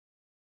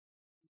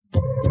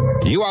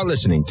You are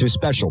listening to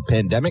special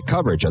pandemic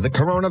coverage of the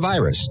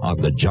coronavirus on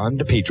The John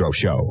DePetro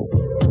Show.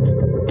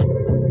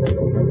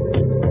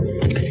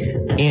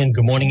 And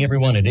good morning,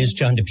 everyone. It is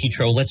John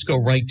DePetro. Let's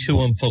go right to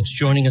him, folks.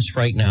 Joining us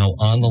right now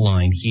on the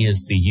line, he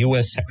is the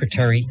U.S.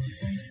 Secretary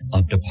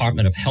of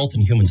Department of Health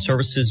and Human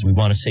Services. We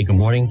want to say good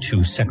morning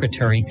to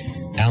Secretary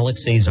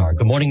Alex Azar.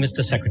 Good morning,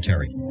 Mr.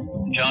 Secretary.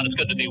 John, it's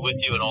good to be with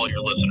you and all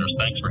your listeners.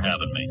 Thanks for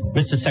having me.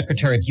 Mr.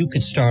 Secretary, if you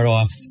could start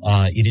off,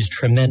 it is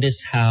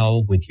tremendous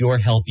how, with your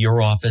help, your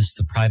office,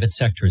 the private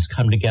sector has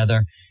come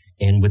together,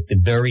 and with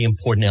the very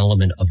important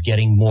element of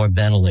getting more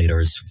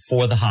ventilators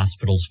for the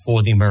hospitals,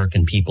 for the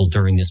American people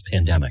during this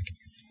pandemic.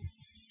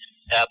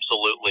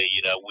 Absolutely.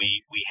 You know,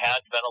 we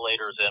had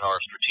ventilators in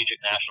our strategic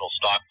national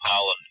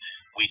stockpile, and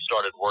we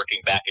started working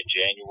back in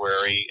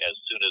January as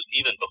soon as,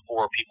 even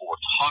before people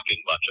were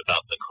talking much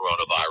about the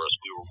coronavirus.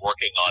 We were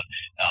working on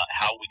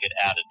how we could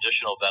add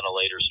additional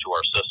ventilators to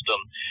our system.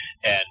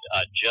 And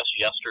just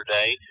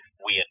yesterday,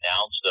 we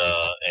announced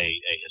a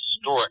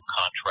historic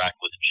contract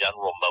with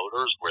General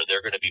Motors where they're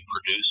going to be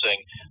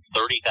producing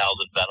 30,000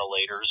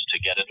 ventilators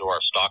to get into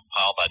our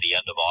stockpile by the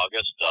end of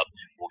August.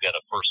 We'll get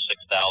a first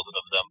 6,000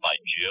 of them by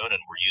June, and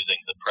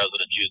the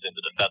president's using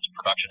the Defense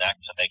Production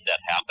Act to make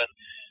that happen.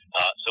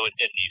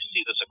 And you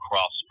see this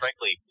across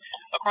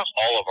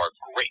all of our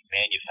great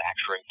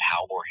manufacturing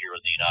power here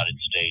in the United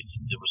States.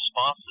 The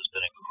response has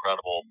been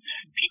incredible.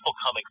 People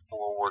coming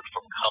forward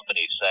from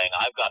companies saying,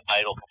 I've got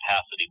idle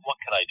capacity. What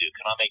can I do?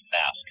 Can I make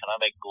masks? Can I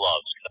make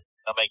gloves?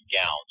 Can I make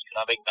gowns? Can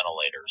I make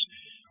ventilators?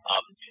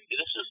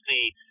 This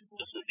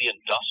is the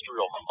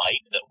industrial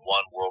might that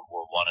won World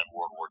War I and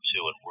World War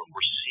II, and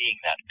we're seeing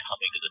that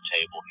coming to the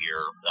table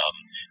here.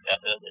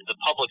 The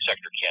public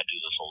sector can't do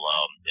this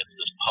alone. It's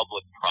this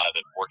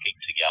public-private working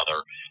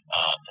together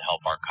to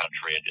help our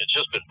country. And it's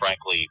just been,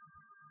 frankly,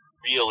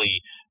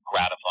 really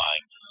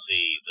gratifying to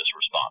see this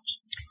response.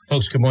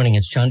 Folks, good morning.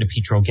 It's John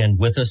DePetro again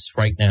with us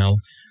right now.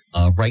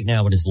 Right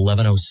now it is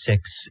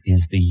 11:06.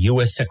 Is the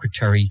U.S.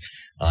 Secretary,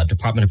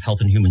 Department of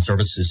Health and Human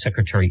Services,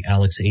 Secretary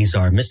Alex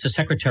Azar. Mr.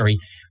 Secretary,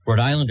 Rhode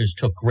Islanders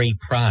took great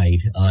pride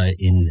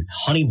in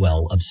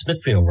Honeywell of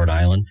Smithfield, Rhode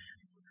Island.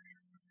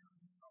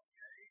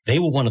 They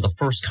were one of the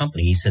first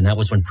companies, and that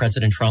was when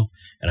President Trump,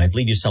 and I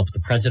believe yourself, the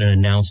president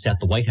announced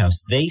at the White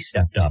House, they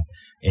stepped up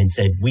and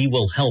said, we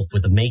will help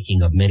with the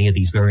making of many of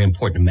these very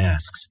important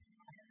masks.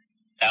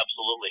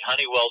 Absolutely.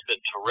 Honeywell's been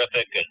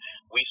terrific, and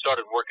we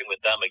started working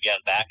with them again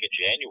back in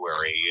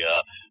January,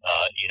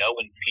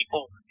 when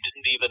people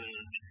didn't even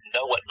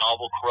know what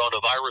novel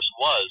coronavirus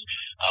was.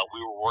 We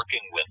were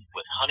working with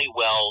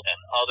Honeywell and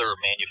other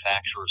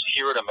manufacturers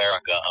here in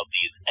America of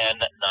these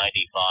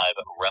N95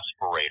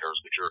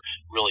 respirators, which are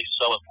really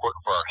so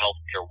important for our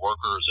healthcare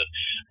workers. And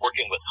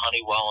working with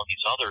Honeywell and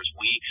these others,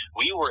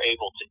 we were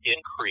able to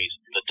increase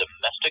the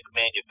domestic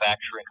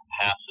manufacturing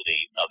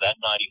capacity of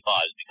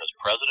N95s because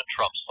President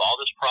Trump saw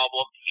this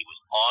problem. He was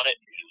on it.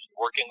 He was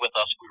working with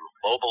us. We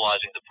were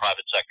mobilizing the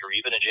private sector.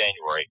 Even in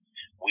January,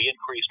 we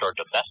increased our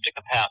domestic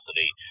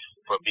capacity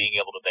from being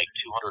able to make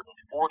 240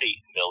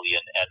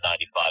 million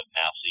N95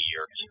 masks a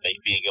year to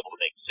being able to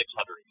make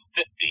 650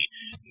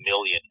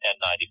 million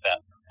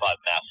N95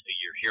 masks a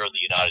year here in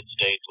the United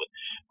States, with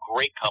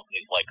great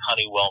companies like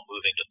Honeywell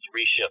moving to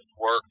 3-shift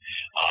work,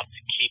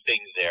 keeping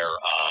their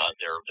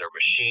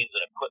machines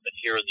and equipment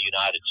here in the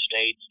United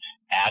States,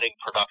 adding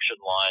production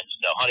lines.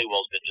 No,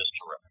 Honeywell's been just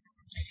terrific.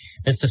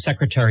 Mr.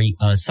 Secretary,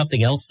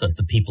 something else that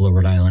the people of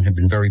Rhode Island have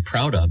been very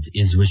proud of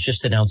was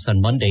just announced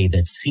on Monday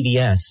that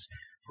CVS,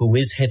 who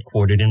is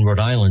headquartered in Rhode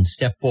Island,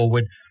 stepped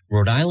forward.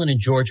 Rhode Island and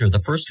Georgia are the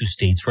first two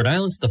states. Rhode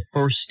Island's the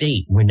first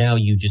state where now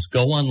you just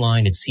go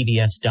online at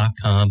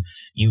cvs.com.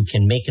 You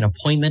can make an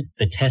appointment.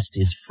 The test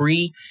is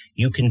free.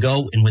 You can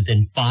go, and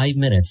within 5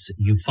 minutes,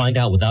 you find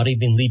out without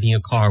even leaving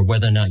your car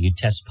whether or not you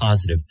test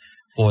positive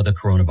for the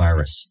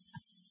coronavirus.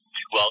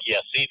 Well, yeah,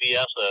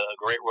 CVS, a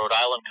great Rhode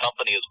Island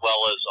company, as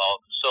well as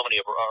so many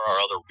of our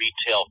other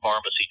retail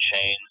pharmacy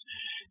chains,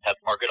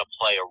 are going to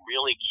play a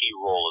really key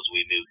role as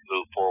we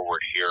move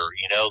forward here.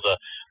 You know, the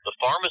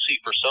pharmacy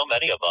for so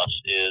many of us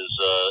is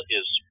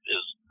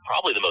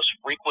probably the most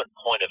frequent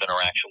point of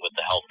interaction with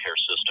the healthcare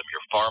system.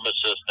 Your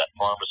pharmacist, that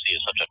pharmacy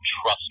is such a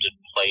trusted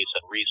place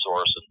and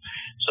resource, and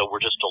so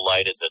we're just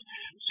delighted that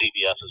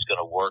CVS is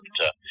going to work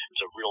to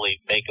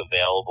really make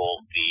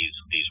available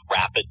these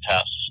rapid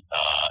tests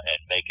and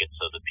make it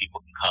so that people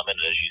can come in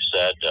and, as you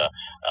said,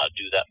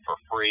 do that for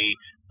free.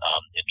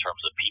 In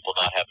terms of people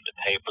not having to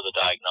pay for the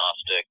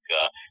diagnostic,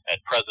 and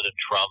President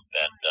Trump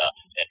and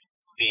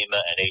FEMA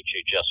and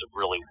HHS have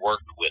really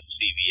worked with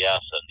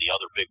CVS and the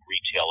other big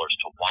retailers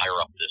to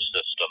wire up this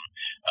system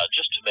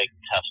just to make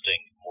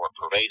testing more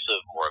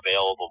pervasive, more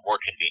available, more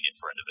convenient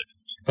for individuals.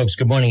 Folks,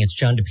 good morning. It's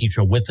John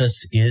DePetro. With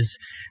us is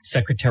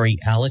Secretary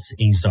Alex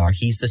Azar.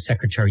 He's the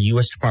Secretary,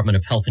 U.S. Department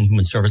of Health and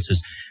Human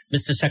Services.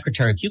 Mr.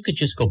 Secretary, if you could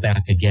just go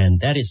back again,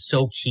 that is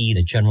so key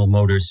that General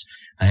Motors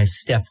has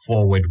stepped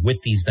forward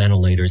with these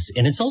ventilators.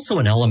 And it's also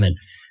an element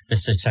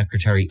Mr.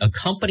 Secretary, a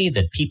company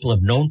that people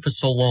have known for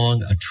so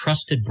long, a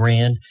trusted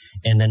brand,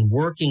 and then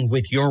working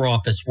with your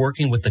office,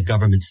 working with the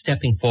government,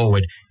 stepping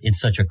forward in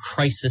such a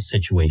crisis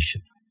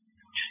situation.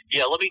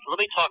 Yeah, let me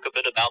talk a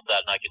bit about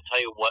that, and I can tell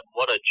you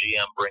what a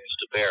GM brings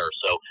to bear.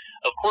 So,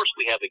 of course,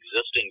 we have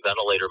existing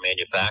ventilator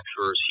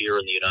manufacturers here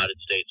in the United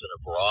States and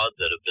abroad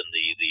that have been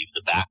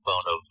the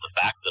backbone of the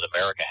fact that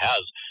America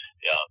has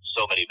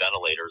so many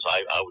ventilators.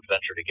 I would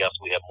venture to guess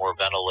we have more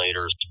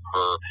ventilators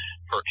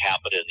per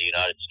capita in the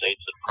United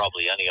States than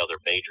probably any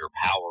other major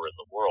power in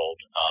the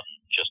world.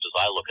 Just as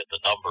I look at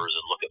the numbers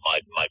and look at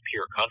my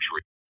peer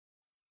countries,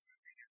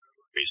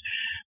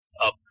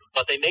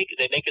 but they make it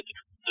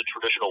the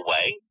traditional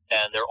way,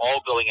 and they're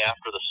all going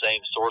after the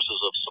same sources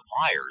of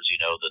suppliers,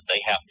 that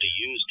they have to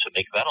use to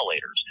make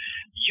ventilators.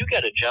 You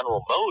get a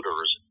General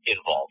Motors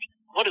involved.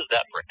 What does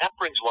that bring? That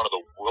brings one of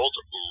the world's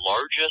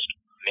largest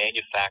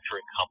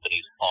manufacturing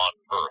companies on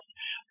earth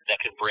that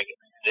can bring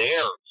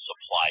their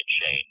supply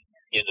chain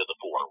into the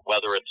fore,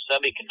 whether it's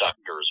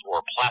semiconductors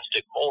or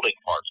plastic molding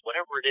parts,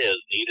 whatever it is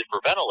needed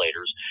for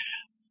ventilators.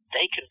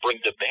 They can bring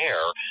to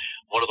bear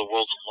one of the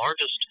world's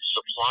largest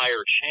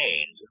supplier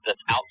chains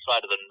that's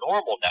outside of the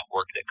normal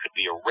network that could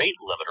be a rate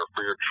limiter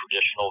for your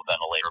traditional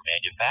ventilator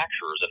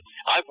manufacturers. And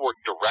I've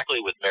worked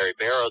directly with Mary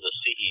Barra, the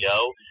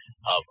CEO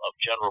of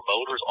General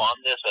Motors, on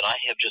this, and I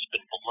have just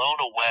been blown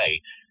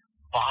away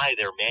by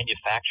their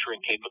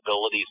manufacturing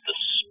capabilities, the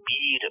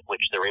speed at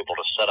which they're able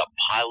to set up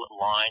pilot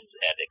lines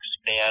and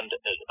expand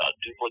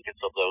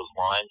duplicates of those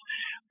lines,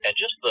 and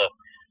just the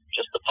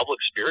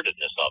public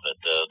spiritedness of it,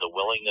 the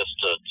willingness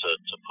to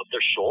put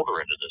their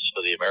shoulder into this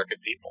for the American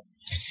people.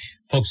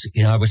 Folks,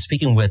 I was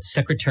speaking with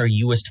Secretary,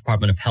 U.S.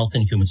 Department of Health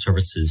and Human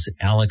Services,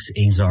 Alex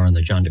Azar, on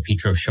the John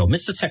DePetro Show.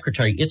 Mr.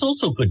 Secretary, it's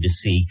also good to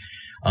see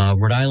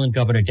Rhode Island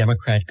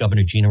Democrat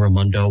Governor Gina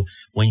Raimondo,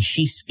 when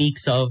she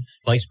speaks of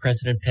Vice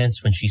President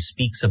Pence, when she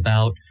speaks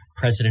about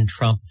President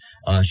Trump,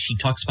 she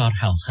talks about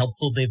how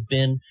helpful they've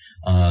been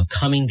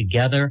coming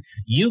together.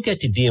 You get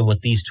to deal with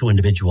these two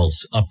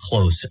individuals up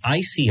close. I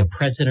see a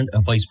president,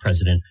 a vice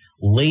president,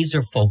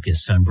 laser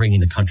focused on bringing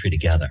the country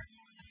together.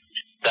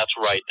 That's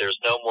right.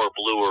 There's no more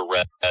blue or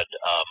red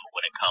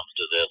when it comes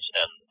to this.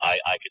 And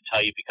I can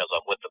tell you, because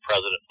I'm with the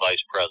president and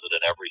vice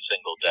president every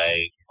single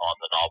day on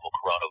the novel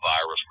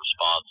coronavirus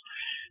response,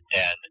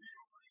 and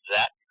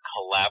that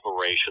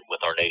collaboration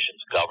with our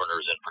nation's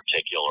governors in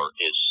particular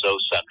is so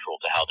central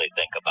to how they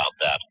think about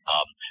that.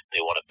 They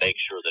want to make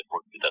sure that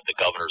the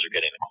governors are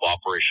getting the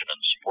cooperation and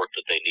support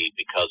that they need,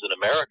 because in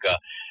America,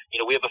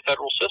 we have a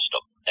federal system,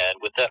 and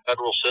with that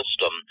federal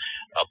system,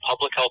 a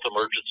public health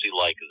emergency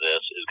like this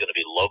is going to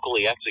be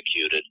locally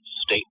executed,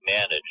 state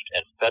managed,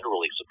 and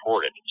federally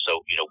supported.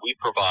 So, we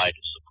provide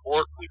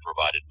support, we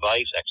provide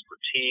advice,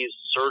 expertise,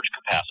 surge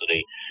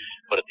capacity,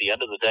 but at the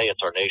end of the day,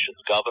 it's our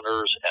nation's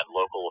governors and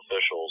local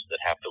officials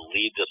that have to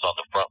lead this on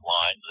the front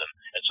lines,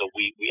 and so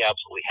we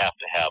absolutely have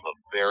to have a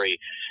very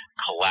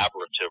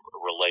collaborative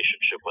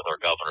relationship with our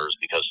governors,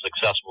 because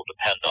success will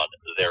depend on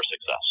their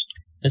success.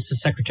 Mr.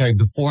 Secretary,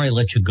 before I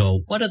let you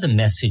go, what other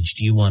message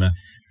do you want to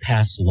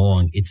pass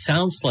along? It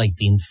sounds like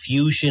the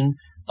infusion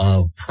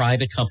of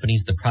private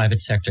companies, the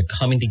private sector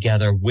coming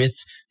together with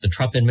the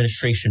Trump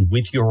administration,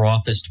 with your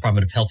office,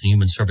 Department of Health and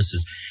Human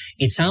Services.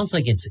 It sounds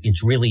like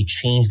it's really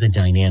changed the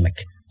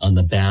dynamic on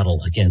the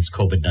battle against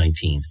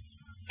COVID-19.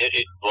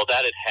 Well,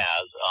 that it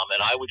has, and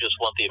I would just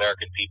want the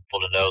American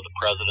people to know the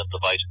president, the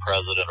vice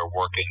president are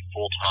working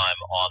full-time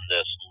on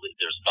this.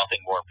 There's nothing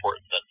more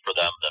important for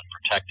them than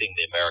protecting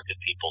the American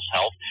people's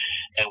health,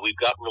 and we've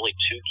got really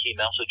two key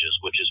messages,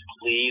 which is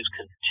please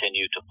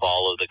continue to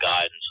follow the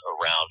guidance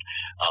around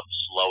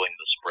slowing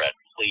the spread.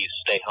 Please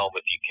stay home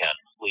if you can.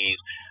 Please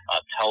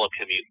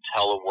telecommute,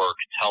 telework,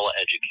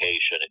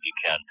 teleeducation if you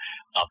can.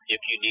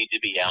 If you need to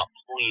be out,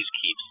 please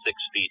keep 6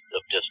 feet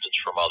of distance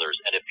from others.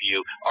 And if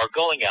you are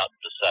going out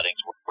into settings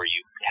where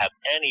you have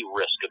any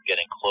risk of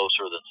getting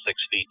closer than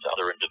 6 feet to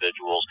other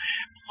individuals,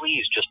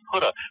 please just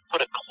put a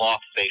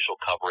cloth facial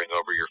covering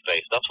over your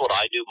face. That's what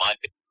I do. My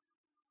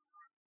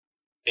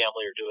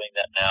family are doing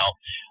that now.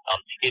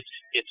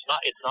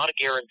 It's not a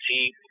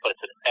guarantee, but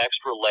it's an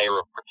extra layer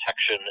of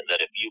protection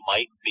that if you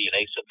might be an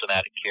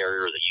asymptomatic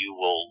carrier, that you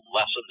will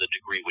lessen the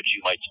degree which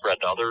you might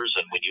spread to others.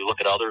 And when you look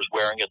at others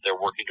wearing it,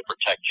 they're working to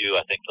protect you.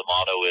 I think the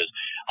motto is,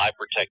 I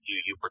protect you,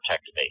 you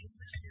protect me.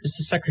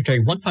 Mr. Secretary,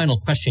 one final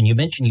question. You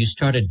mentioned you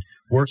started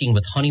working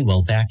with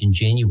Honeywell back in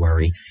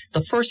January.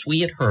 The first we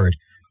had heard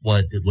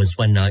was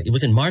when it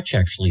was in March,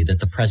 actually, that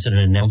the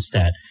president announced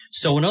that.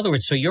 So in other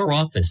words, so your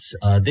office,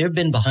 they've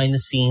been behind the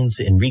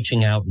scenes and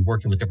reaching out and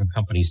working with different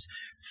companies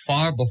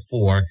far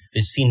before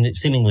this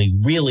seemingly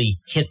really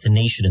hit the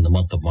nation in the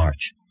month of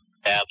March.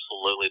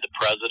 Absolutely. The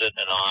president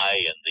and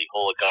I and the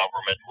whole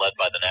government, led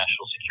by the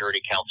National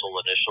Security Council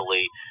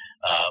initially,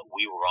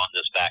 we were on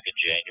this back in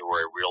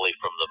January, really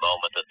from the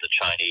moment that the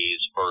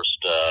Chinese first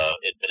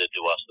admitted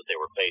to us that they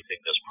were facing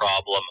this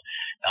problem.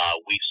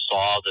 We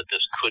saw that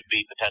this could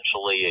be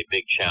potentially a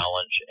big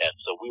challenge, and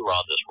so we were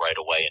on this right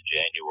away in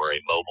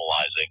January,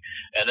 mobilizing.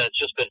 And then it's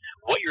just been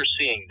what you're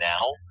seeing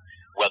now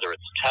whether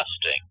it's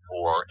testing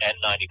or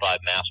N95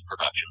 mask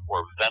production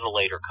or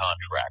ventilator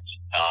contracts.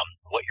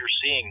 What you're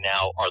seeing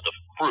now are the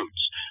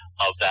fruits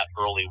of that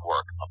early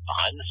work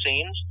behind the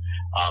scenes,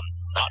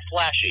 not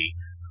flashy,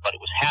 but it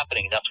was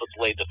happening. That's what's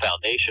laid the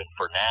foundation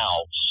for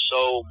now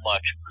so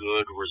much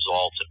good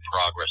results and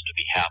progress to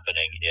be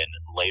happening in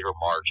later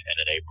March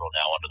and in April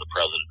now under the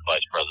President and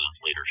Vice President's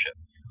leadership.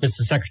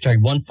 Mr. Secretary,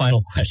 one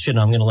final question.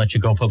 I'm going to let you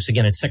go, folks.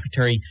 Again, it's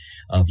Secretary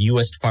of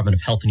U.S. Department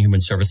of Health and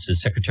Human Services,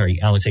 Secretary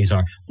Alex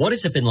Azar. What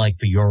has it been like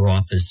for your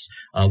office?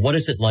 What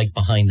is it like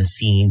behind the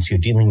scenes? You're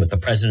dealing with the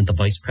President, the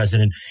Vice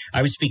President.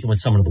 I was speaking with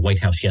someone at the White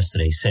House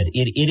yesterday, said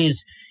it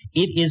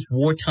is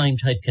wartime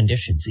type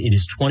conditions. It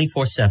is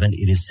 24/7.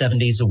 It is 7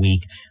 days a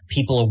week.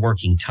 People are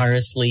working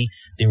tirelessly.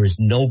 There is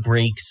no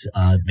breaks.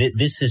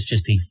 This is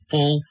just a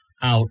full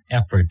out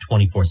effort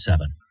 24/7.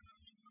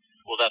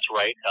 Well, that's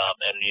right.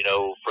 And,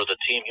 for the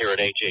team here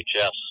at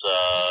HHS,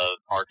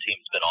 our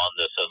team's been on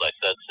this, as I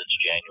said, since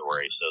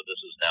January. So this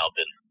has now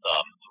been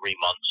 3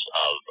 months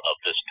of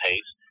this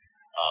pace.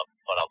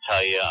 But I'll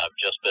tell you, I've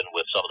just been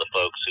with some of the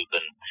folks who've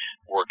been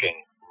working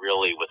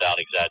really without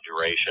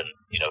exaggeration,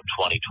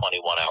 20,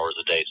 21 hours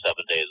a day, 7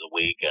 days a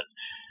week.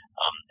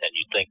 And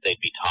you'd think they'd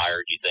be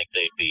tired. You'd think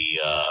they'd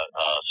be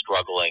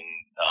struggling.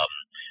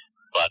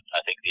 But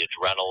I think the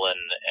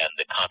adrenaline and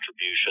the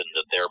contribution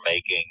that they're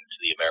making to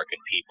the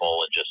American people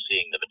and just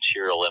seeing the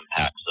material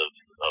impacts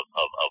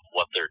of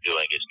what they're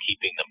doing is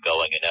keeping them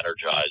going and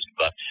energized.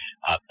 But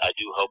I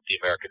do hope the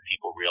American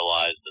people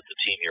realize that the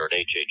team here at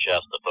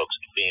HHS, the folks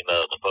at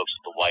FEMA, the folks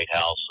at the White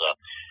House,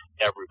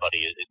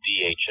 everybody at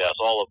DHS,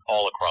 all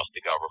across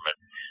the government,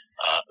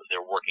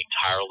 they're working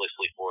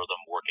tirelessly for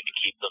them, working to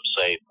keep them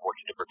safe,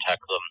 working to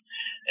protect them,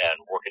 and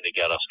working to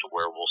get us to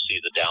where we'll see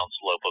the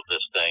downslope of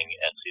this thing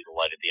and see the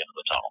light at the end of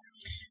the tunnel.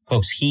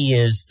 Folks, he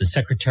is the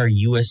Secretary,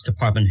 U.S.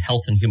 Department of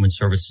Health and Human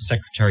Services,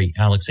 Secretary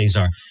Alex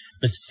Azar.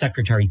 Mr.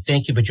 Secretary,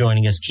 thank you for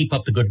joining us. Keep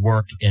up the good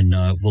work, and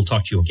we'll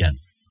talk to you again.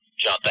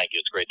 John, thank you.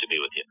 It's great to be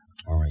with you.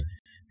 All right.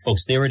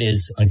 Folks, there it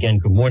is. Again,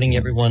 good morning,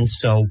 everyone.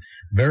 So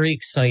very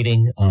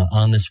exciting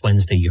on this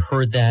Wednesday. You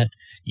heard that.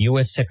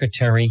 U.S.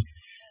 Secretary,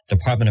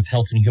 Department of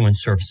Health and Human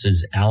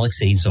Services,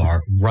 Alex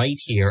Azar, right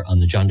here on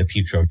the John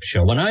DePietro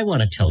Show. And I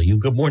want to tell you,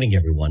 good morning,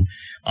 everyone,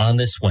 on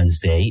this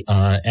Wednesday.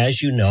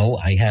 As you know,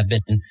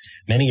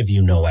 many of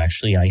you know,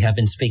 actually, I have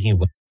been speaking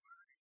with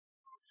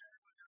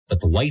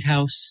the White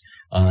House.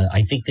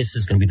 I think this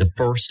is going to be the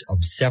first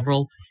of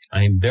several.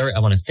 I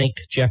want to thank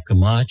Jeff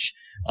Gamach.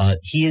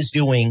 He is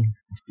doing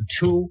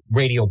 2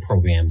 radio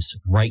programs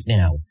right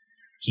now.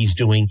 He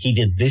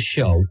did this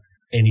show,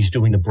 and he's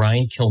doing the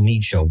Brian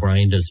Kilmeade show.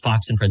 Brian does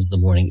Fox and Friends in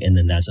the morning, and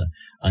then that's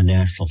a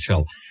national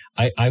show.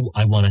 I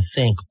want to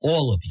thank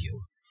all of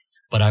you,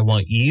 but I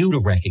want you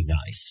to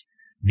recognize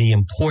the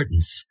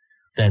importance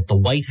that the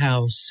White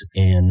House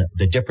and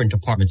the different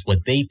departments,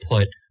 what they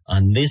put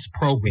on this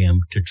program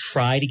to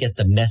try to get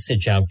the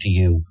message out to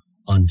you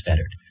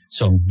unfettered.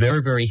 So I'm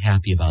very, very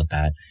happy about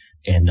that.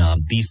 And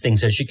these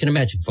things, as you can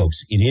imagine,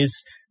 folks, it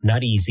is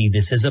not easy.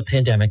 This is a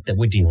pandemic that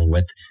we're dealing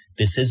with.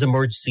 This is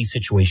emergency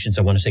situations.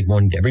 I want to say good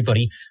morning to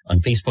everybody on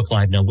Facebook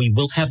Live. Now, we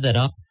will have that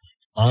up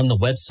on the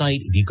website.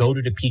 If you go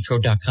to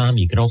DePietro.com,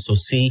 you can also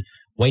see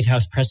White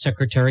House Press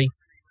Secretary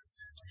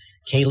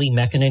Kayleigh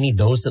McEnany.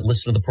 Those that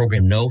listen to the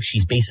program know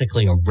she's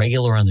basically a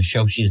regular on the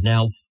show. She is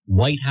now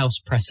White House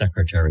Press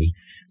Secretary.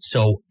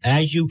 So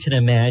as you can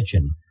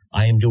imagine,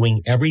 I am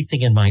doing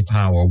everything in my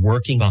power,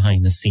 working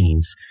behind the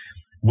scenes.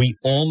 We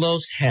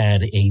almost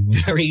had a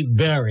very,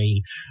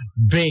 very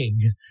big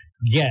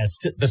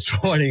guest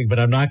this morning, but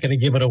I'm not going to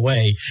give it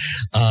away.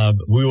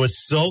 We were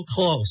so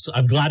close.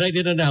 I'm glad I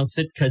didn't announce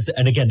it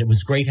and again, it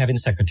was great having the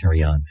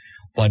secretary on,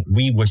 but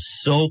we were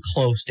so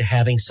close to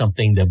having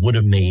something that would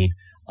have made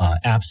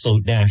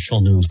absolute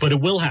national news. But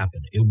it will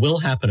happen. It will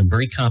happen. I'm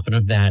very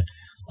confident of that.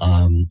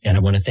 And I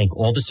want to thank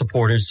all the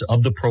supporters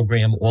of the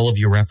program, all of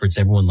your efforts,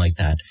 everyone like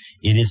that.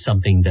 It is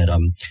something that,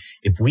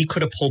 if we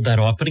could have pulled that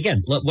off, but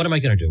again, what am I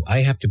going to do?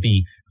 I have to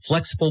be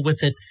flexible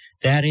with it.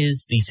 That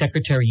is the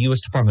Secretary,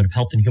 U.S. Department of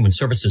Health and Human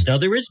Services. Now,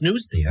 there is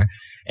news there,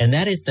 and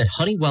that is that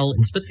Honeywell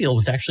in Smithfield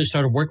was actually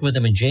started working with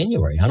them in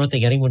January. I don't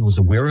think anyone was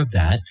aware of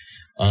that.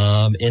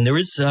 And there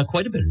is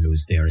quite a bit of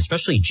news there,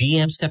 especially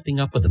GM stepping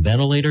up with the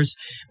ventilators.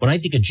 When I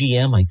think of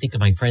GM, I think of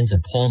my friends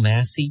at Paul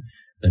Massey,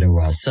 that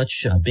are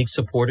such big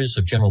supporters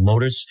of General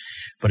Motors,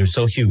 but are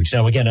so huge.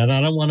 Now, again, and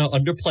I don't want to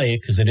underplay it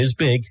because it is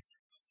big.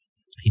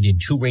 He did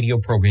 2 radio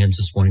programs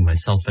this morning,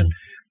 myself and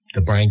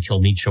the Brian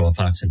Kilmeade show of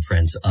Fox and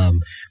Friends.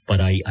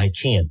 But I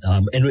can't.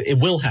 And it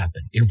will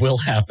happen. It will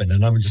happen.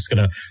 And I'm just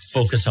going to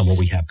focus on what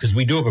we have because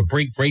we do have a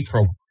great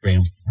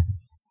program.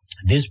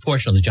 This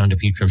portion of the John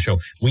DePietro show,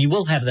 we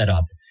will have that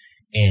up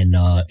and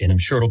I'm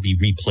sure it'll be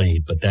replayed,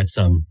 but that's,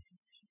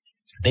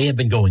 they have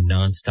been going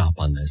nonstop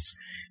on this.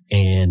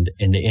 And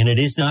it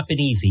has not been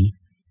easy,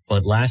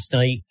 but last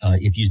night,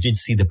 if you did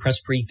see the press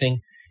briefing,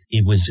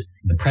 it was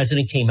the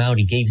president came out,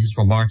 he gave his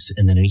remarks,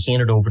 and then he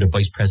handed over to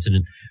Vice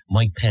President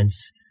Mike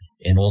Pence.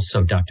 and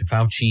also Dr.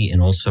 Fauci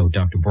and also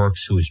Dr.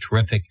 Birx, who is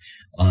terrific.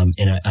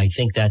 And I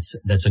think that's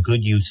a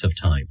good use of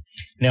time.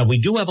 Now, we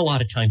do have a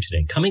lot of time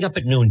today. Coming up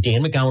at noon,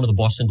 Dan McGowan of the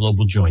Boston Globe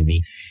will join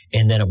me.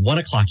 And then at 1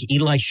 o'clock,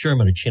 Eli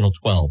Sherman of Channel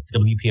 12,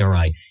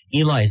 WPRI.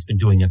 Eli has been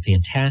doing a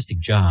fantastic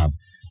job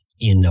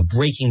in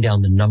breaking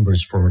down the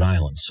numbers for Rhode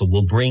Island. So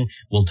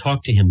we'll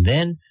talk to him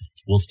then.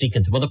 We'll sneak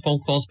in some other phone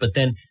calls. But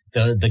then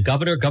the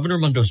Governor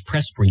Raimondo's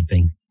press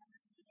briefing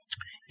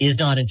is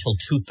not until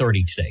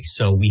 2:30 today.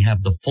 So we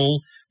have the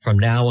full from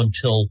now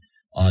until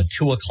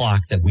 2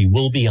 o'clock that we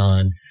will be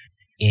on.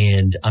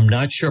 And I'm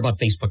not sure about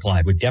Facebook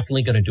Live. We're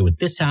definitely going to do it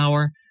this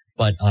hour,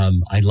 but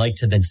I'd like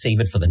to then save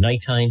it for the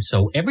nighttime.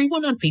 So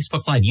everyone on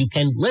Facebook Live, you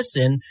can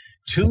listen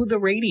to the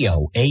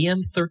radio,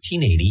 AM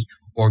 1380,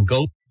 or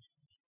go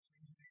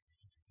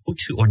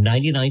to or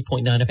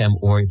 99.9 FM,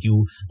 or if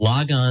you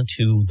log on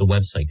to the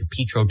website,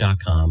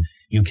 petro.com,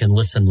 you can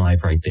listen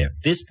live right there.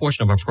 This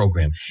portion of our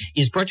program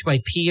is brought to you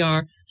by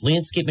PR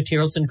Landscape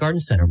Materials and Garden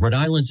Center. Rhode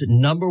Island's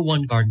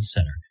 #1 garden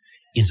center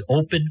is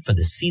open for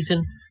the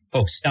season.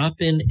 Folks,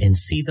 stop in and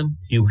see them.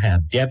 You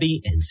have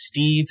Debbie and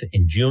Steve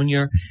and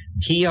Junior,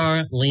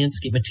 PR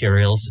Landscape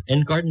Materials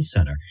and Garden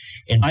Center.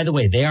 And by the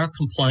way, they are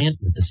compliant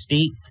with the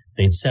state.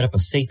 They've set up a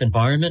safe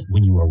environment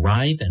when you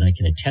arrive, and I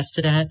can attest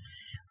to that.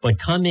 But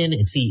come in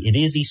and see, it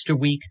is Easter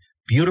week.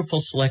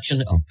 Beautiful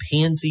selection of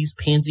pansies,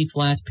 pansy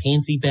flats,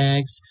 pansy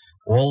bags,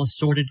 all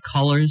assorted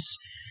colors.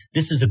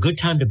 This is a good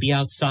time to be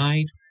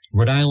outside.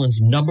 Rhode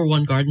Island's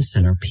 #1 garden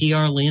center,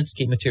 PR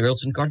Landscape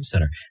Materials and Garden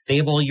Center. They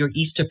have all your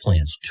Easter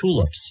plants,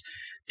 tulips,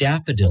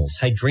 daffodils,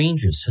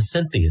 hydrangeas,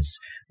 hyacinthus,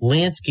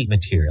 landscape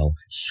material,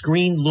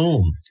 screen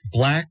loam,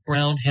 black,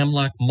 brown,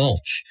 hemlock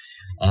mulch.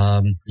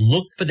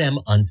 Look for them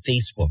on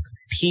Facebook.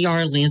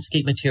 PR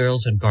Landscape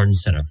Materials and Garden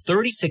Center,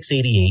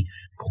 3688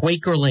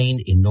 Quaker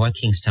Lane in North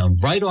Kingstown,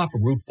 right off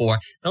of Route 4.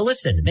 Now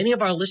listen, many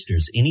of our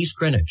listeners in East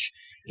Greenwich,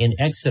 in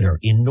Exeter,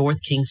 in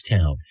North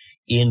Kingstown,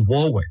 in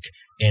Warwick,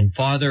 and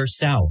farther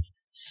south,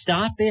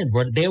 stop in.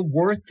 They're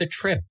worth the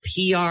trip.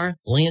 PR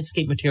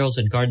Landscape Materials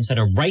and Garden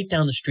Center, right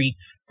down the street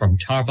from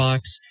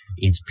Tarbox.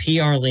 It's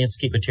PR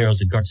Landscape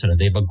Materials and Garden Center.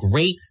 They have a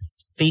great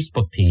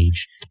Facebook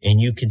page, and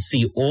you can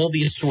see all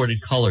the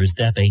assorted colors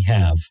that they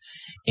have.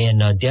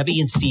 And Debbie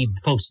and Steve,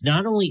 folks,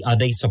 not only are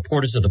they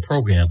supporters of the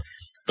program,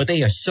 but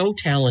they are so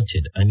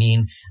talented. I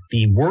mean,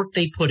 the work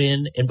they put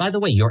in, and by the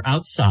way, you're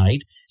outside,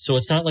 so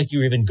it's not like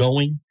you're even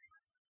going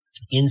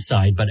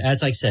inside. But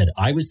as I said,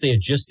 I was there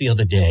just the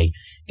other day,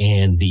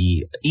 and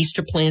the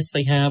Easter plants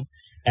they have,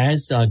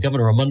 as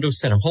Governor Raimondo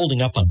said, I'm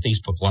holding up on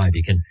Facebook Live.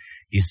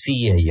 You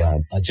see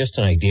just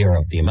an idea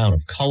of the amount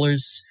of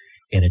colors,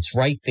 and it's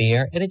right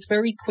there, and it's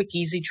very quick,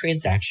 easy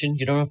transaction.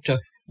 You don't have to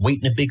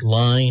wait in a big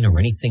line or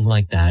anything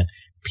like that.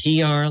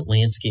 PR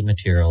Landscape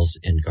Materials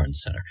and Garden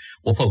Center.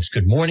 Well, folks,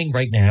 good morning.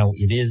 Right now,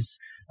 it is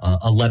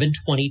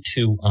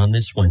 11:22 on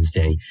this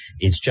Wednesday.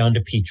 It's John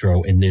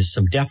DePietro, and there's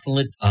some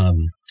definite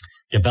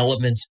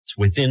developments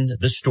within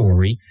the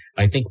story.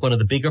 I think one of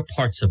the bigger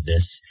parts of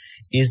this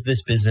is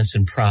this business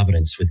in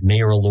Providence with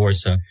Mayor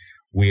Elorza,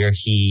 where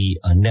he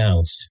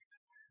announced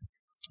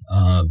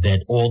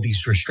that all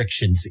these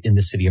restrictions in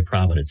the city of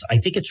Providence. I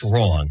think it's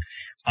wrong.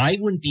 I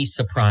wouldn't be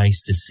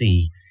surprised to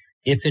see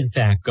if, in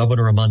fact,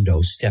 Governor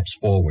Raimondo steps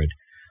forward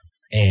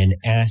and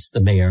asks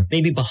the mayor,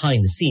 maybe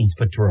behind the scenes,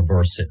 but to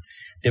reverse it.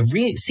 There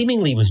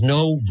seemingly was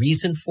no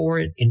reason for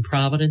it in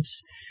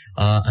Providence.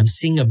 I'm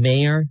seeing a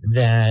mayor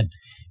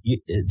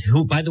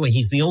who, by the way,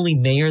 he's the only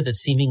mayor that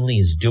seemingly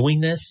is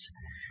doing this,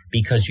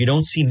 because you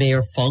don't see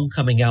Mayor Fung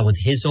coming out with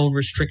his own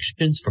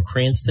restrictions for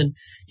Cranston.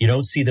 You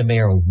don't see the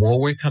mayor of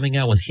Warwick coming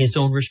out with his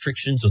own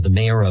restrictions, or the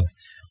mayor of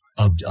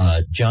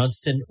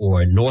Johnston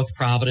or North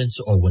Providence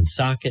or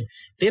Woonsocket.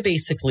 They're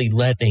basically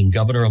letting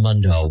Governor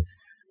Raimondo,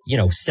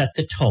 set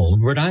the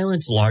tone. Rhode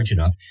Island's large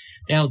enough.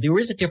 Now, there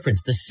is a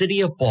difference. The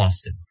city of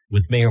Boston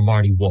with Mayor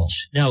Marty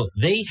Walsh. Now,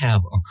 they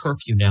have a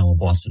curfew now in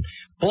Boston.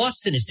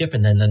 Boston is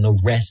different than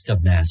the rest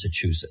of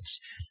Massachusetts.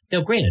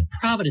 Now, granted,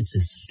 Providence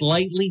is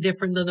slightly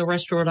different than the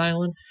rest of Rhode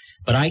Island,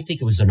 but I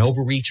think it was an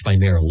overreach by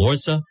Mayor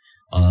Elorza.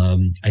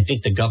 I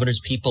think the governor's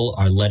people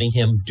are letting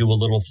him do a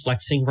little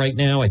flexing right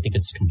now. I think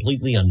it's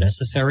completely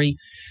unnecessary.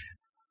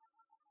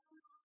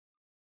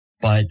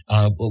 But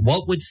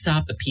what would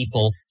stop the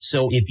people?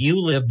 So if you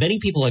live, many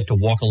people like to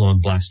walk along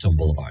Blackstone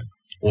Boulevard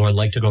or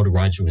like to go to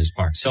Roger Williams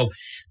Park. So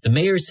the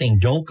mayor is saying,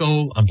 don't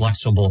go on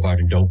Blackstone Boulevard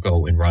and don't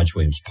go in Roger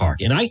Williams Park.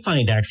 And I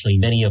find actually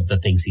many of the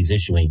things he's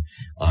issuing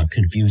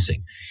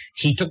confusing.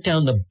 He took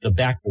down the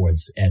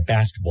backboards at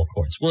basketball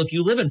courts. Well, if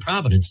you live in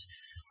Providence,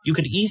 you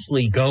could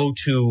easily go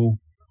to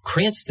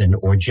Cranston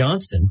or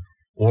Johnston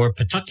or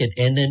Pawtucket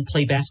and then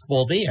play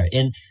basketball there.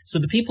 And so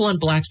the people on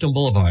Blackstone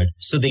Boulevard,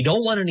 so they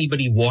don't want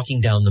anybody walking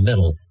down the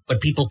middle,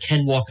 but people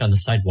can walk on the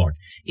sidewalk.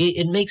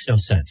 It makes no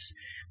sense.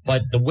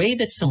 But the way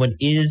that someone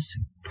is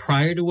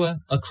prior to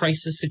a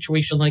crisis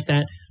situation like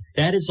that,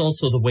 that is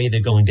also the way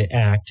they're going to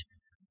act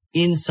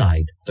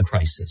inside the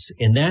crisis.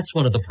 And that's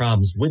one of the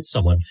problems with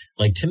someone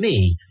like, to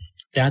me,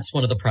 that's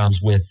one of the problems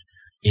with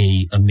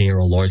a Mayor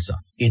Elorza.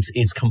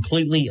 It's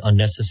completely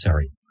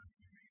unnecessary.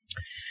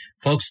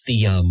 Folks,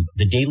 the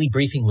daily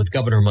briefing with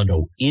Governor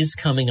Raimondo is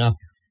coming up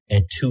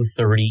at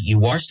 2:30.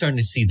 You are starting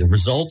to see the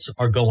results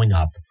are going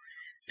up.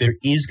 There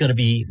is going to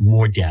be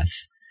more death,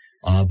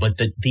 but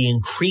the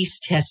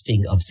increased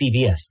testing of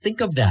CVS, think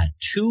of that.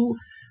 Two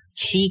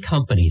key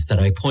companies that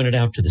I pointed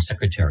out to the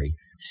secretary,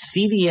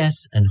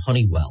 CVS and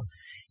Honeywell.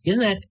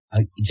 Isn't that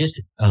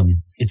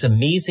it's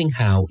amazing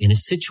how in a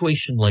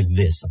situation like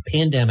this, a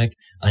pandemic,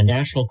 a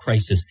national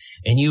crisis,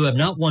 and you have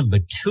not one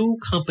but two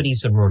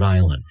companies in Rhode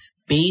Island,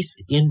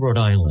 based in Rhode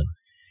Island,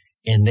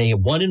 and they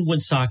have one in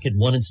Woonsocket,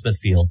 one in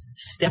Smithfield,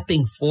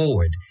 stepping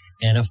forward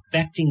and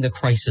affecting the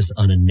crisis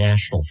on a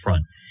national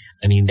front.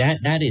 I mean,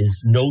 that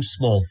is no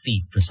small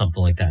feat for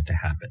something like that to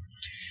happen.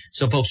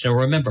 So, folks, now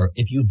remember,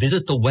 if you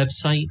visit the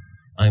website,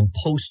 I'm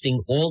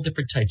posting all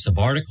different types of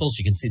articles.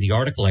 You can see the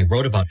article I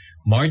wrote about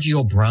Margie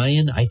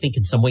O'Brien, I think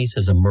in some ways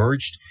has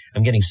emerged.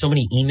 I'm getting so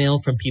many email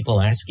from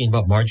people asking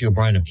about Margie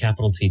O'Brien of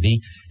Capital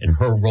TV and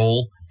her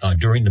role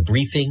during the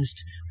briefings.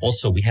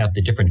 Also, we have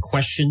the different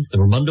questions.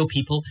 The Raimondo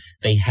people,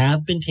 they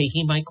have been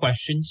taking my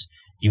questions.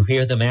 You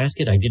hear them ask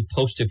it. I did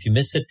post if you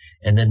miss it.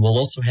 And then we'll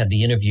also have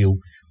the interview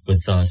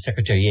with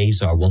Secretary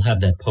Azar. We'll have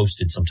that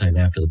posted sometime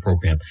after the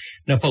program.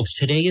 Now, folks,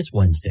 today is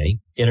Wednesday,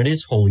 and it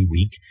is Holy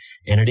Week,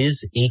 and it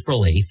is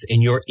April 8th,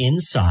 and you're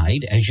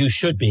inside, as you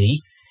should be,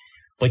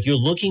 but you're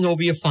looking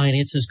over your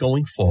finances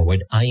going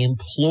forward. I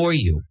implore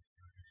you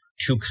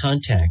to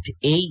contact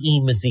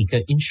A.E.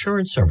 Mazika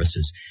Insurance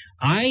Services.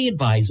 I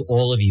advise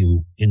all of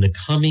you in the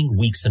coming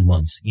weeks and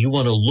months, you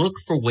want to look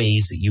for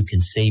ways that you can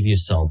save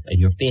yourself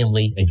and your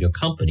family and your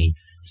company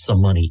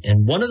some money.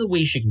 And one of the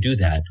ways you can do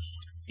that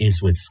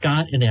is with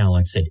Scott and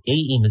Alex at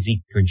A.E.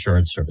 Mazika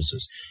Insurance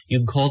Services. You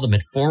can call them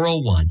at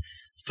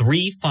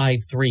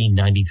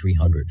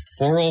 401-353-9300.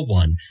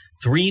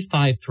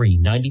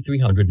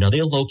 401-353-9300. Now,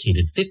 they're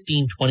located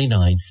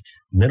 1529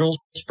 Mineral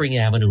Spring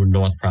Avenue in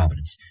North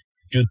Providence.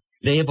 Do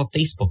they have a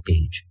Facebook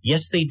page?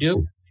 Yes, they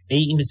do.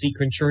 A.E.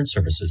 Mazika Insurance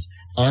Services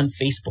on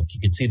Facebook.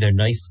 You can see their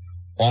nice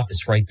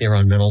office right there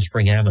on Mineral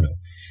Spring Avenue.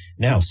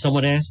 Now,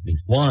 someone asked me,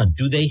 Juan,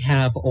 do they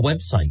have a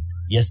website?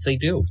 Yes, they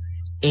do.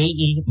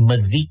 A.E.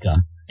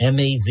 Mazika,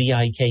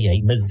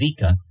 M-A-Z-I-K-A,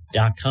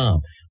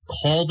 Mazika.com.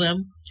 Call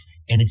them,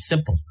 and it's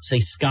simple. Say,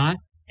 Scott,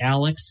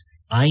 Alex,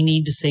 I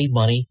need to save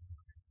money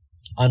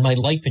on my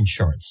life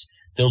insurance.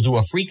 They'll do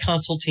a free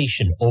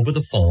consultation over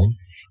the phone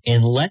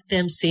and let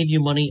them save you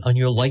money on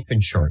your life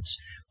insurance,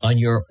 on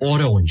your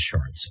auto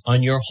insurance,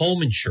 on your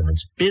home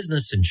insurance,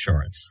 business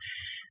insurance.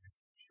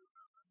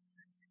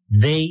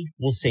 They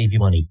will save you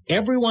money.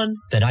 Everyone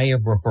that I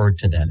have referred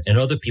to them and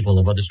other people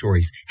of other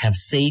stories have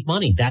saved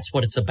money. That's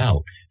what it's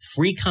about.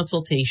 Free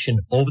consultation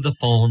over the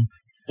phone,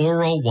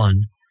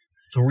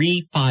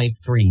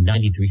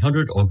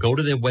 401-353-9300, or go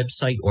to their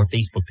website or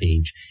Facebook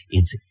page.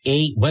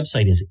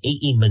 Website is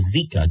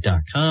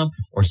aemazika.com,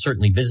 or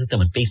certainly visit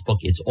them on Facebook.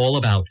 It's all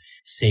about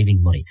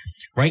saving money.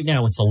 Right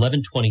now, it's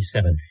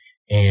 11:27.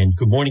 And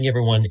good morning,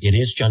 everyone. It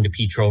is John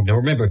DePietro. Now,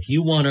 remember, if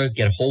you want to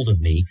get a hold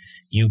of me,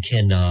 you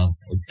can,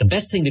 the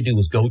best thing to do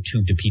is go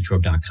to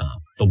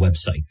DePietro.com, the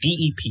website,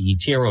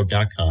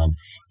 DEPETRO.com.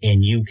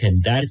 And you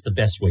can, that is the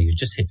best way. You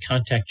just hit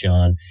contact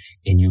John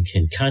and you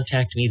can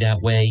contact me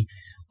that way.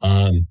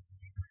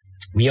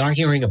 We are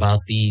hearing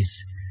about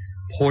these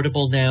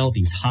portable now,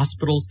 these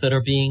hospitals that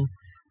are being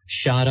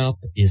shot up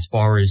as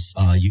far as,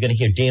 you're going to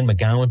hear Dan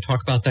McGowan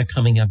talk about that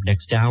coming up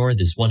next hour.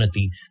 There's one at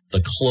the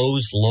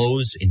closed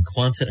Lowe's in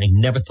Quonset. I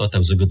never thought that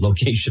was a good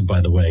location,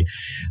 by the way.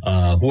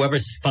 Whoever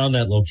found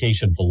that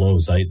location for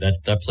Lowe's,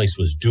 that place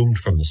was doomed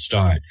from the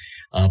start.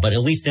 But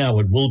at least now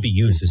it will be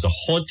used. There's a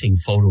haunting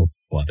photo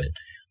of it,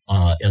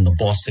 in the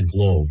Boston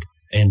Globe.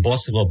 And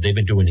Boston Globe, they've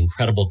been doing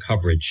incredible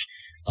coverage,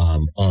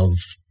 of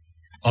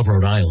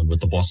Rhode Island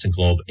with the Boston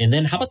Globe. And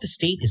then how about the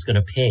state is going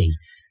to pay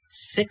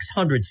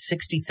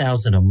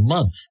 $660,000 a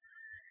month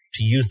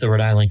to use the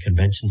Rhode Island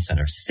Convention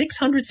Center.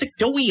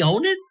 Don't we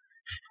own it?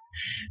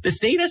 The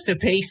state has to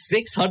pay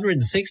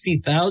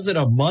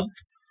 $660,000 a month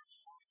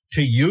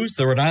to use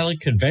the Rhode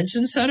Island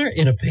Convention Center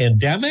in a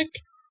pandemic?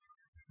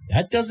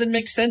 That doesn't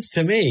make sense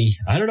to me.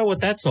 I don't know what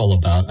that's all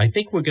about. I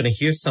think we're going to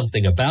hear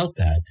something about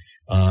that.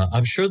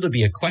 I'm sure there'll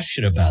be a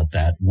question about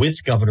that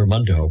with Governor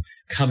Raimondo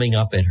coming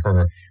up at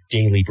her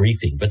daily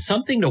briefing. But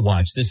something to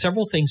watch. There's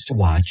several things to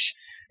watch.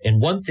 And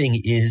one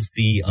thing is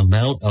the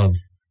amount of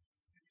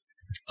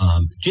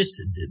just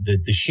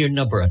the sheer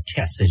number of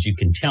tests, as you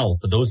can tell,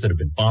 for those that have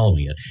been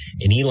following it.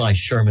 And Eli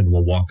Sherman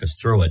will walk us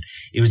through it.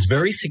 It was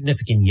very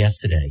significant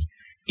yesterday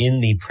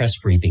in the press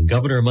briefing.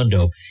 Governor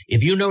Raimondo,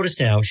 if you notice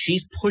now,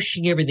 she's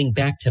pushing everything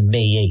back to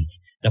May 8th.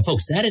 Now,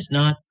 folks, that is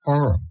not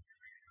firm.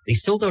 They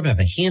still don't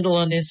have a handle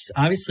on this.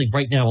 Obviously,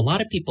 right now, a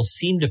lot of people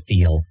seem to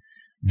feel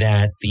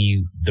that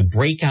the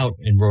breakout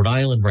in Rhode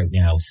Island right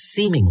now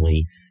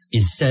seemingly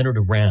is centered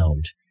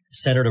around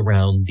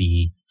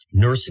the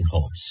nursing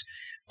homes.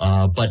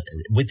 But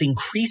with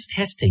increased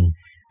testing,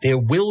 there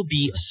will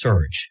be a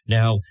surge.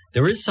 Now,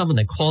 there is someone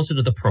that calls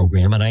into the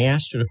program, and I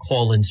asked her to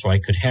call in so I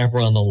could have her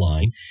on the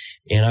line.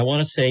 And I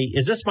want to say,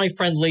 is this my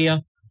friend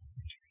Leah?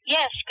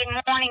 Yes, good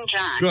morning,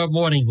 John. Good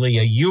morning,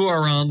 Leah. You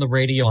are on the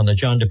radio on the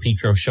John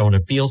DePietro Show, and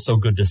it feels so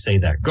good to say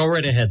that. Go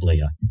right ahead,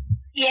 Leah.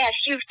 Yes,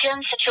 you've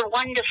done such a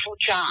wonderful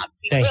job.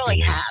 You Thank really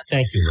you, Leah. have.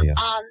 Thank you, Leah.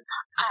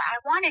 I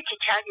wanted to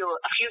tell you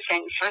a few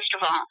things. First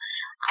of all,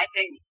 I've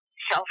been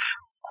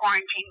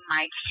self-quarantining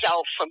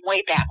myself from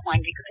way back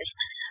when because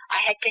I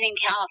had been in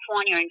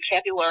California in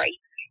February.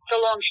 It's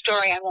a long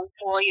story. I won't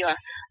bore your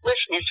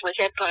listeners with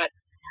it, but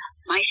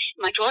my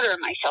daughter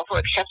and myself were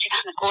accepted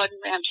on the Gordon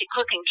Ramsay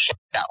cooking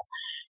show.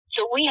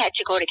 So we had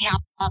to go to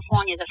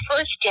California the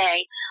first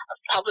day of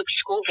public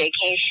school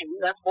vacation.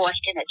 We left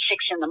Boston at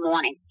 6 in the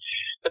morning.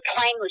 The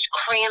plane was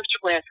cramped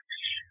with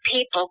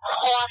people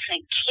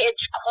coughing,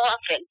 kids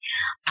coughing.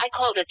 I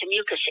called it the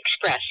Mucus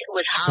Express. It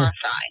was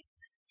horrifying.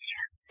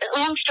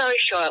 Long story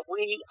short,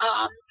 we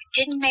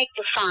didn't make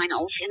the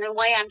finals. In a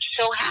way, I'm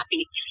so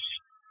happy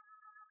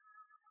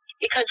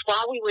because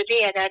while we were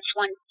there, that's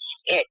when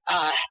it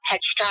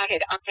had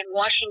started up in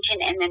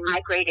Washington and then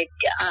migrated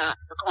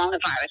the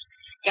coronavirus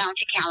down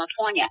to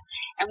California.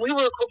 And we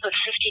were a group of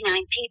 59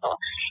 people,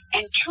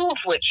 and 2 of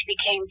which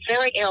became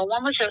very ill.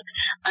 One was a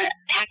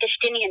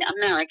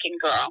Pakistani-American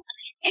girl,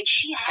 and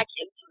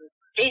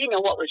they didn't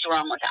know what was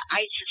wrong with her.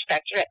 I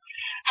suspected it.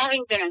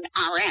 Having been an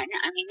RN,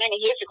 many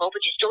years ago,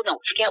 but you still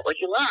don't forget what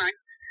you learn,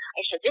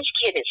 I said, this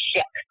kid is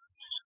sick.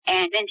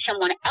 And then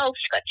someone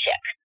else got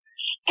sick.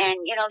 And,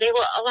 they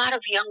were a lot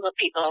of younger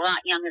people, a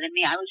lot younger than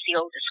me. I was the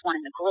oldest one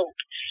in the group.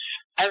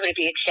 Everybody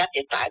be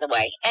accepted, by the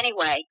way.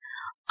 Anyway,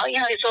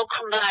 it's all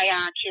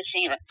kumbaya,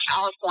 kissing,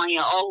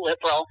 California, all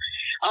liberal.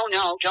 Oh,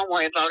 no, don't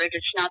worry about it.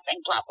 It's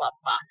nothing, blah, blah,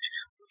 blah.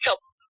 So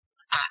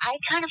I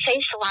kind of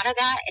faced a lot of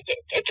that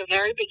at the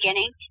very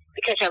beginning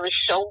because I was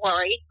so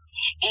worried.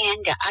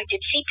 And I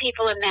did see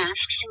people in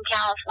masks in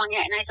California,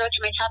 and I thought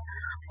to myself,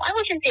 why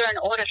wasn't there an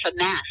order for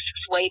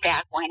masks way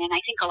back when? And I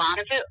think a lot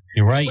of it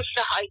was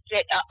the hype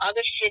that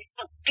other cities,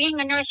 being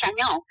a nurse, I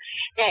know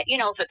that,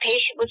 if a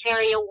patient was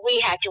very ill, we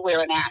had to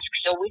wear a mask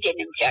so we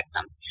didn't infect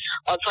them.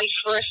 Or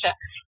vice versa,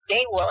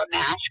 they wore a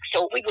mask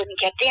so we wouldn't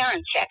get their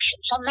infection.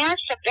 So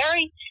masks are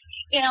very,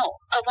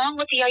 along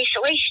with the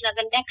isolation of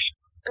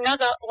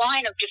another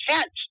line of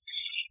defense.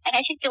 And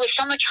I think there was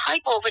so much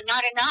hype over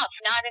not enough.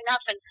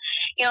 And,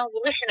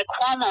 listen to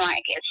Cuomo.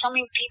 I get so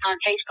many people on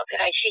Facebook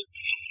that I see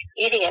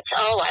idiots.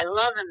 Oh, I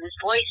love him. His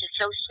voice is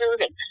so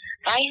soothing.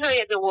 If I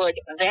heard the word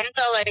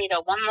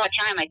ventilator one more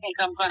time, I think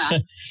I'm going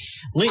to,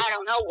 I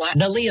don't know what.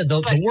 Now, Leah,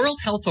 the World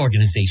Health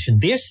Organization,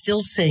 they're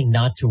still saying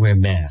not to wear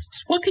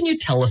masks. What can you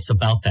tell us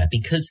about that?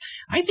 Because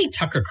I think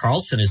Tucker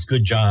Carlson has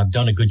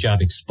done a good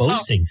job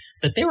exposing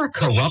that they're a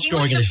corrupt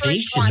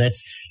organization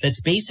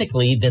that's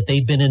basically that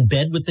they've been in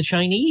bed with the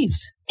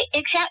Chinese.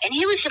 Exactly. And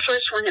he was the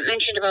first one that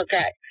mentioned about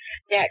that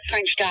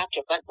French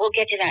doctor, but we'll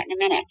get to that in a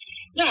minute.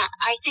 Yeah,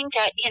 I think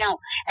that,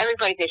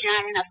 everybody, there's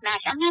not enough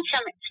masks. I'm not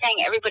saying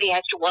everybody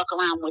has to walk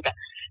around with a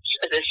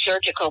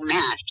surgical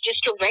mask,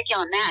 just a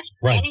regular mask,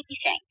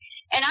 anything.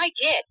 And I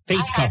did.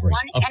 Face covering.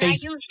 I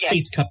used it.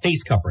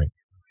 Face covering.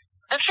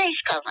 A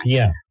face covering.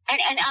 Yeah.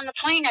 And on the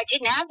plane, I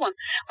didn't have one,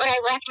 but I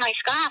wrapped my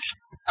scarf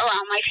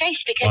around my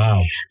face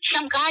because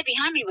some guy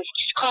behind me was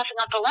just coughing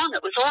up a lung.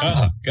 It was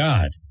awful. Oh,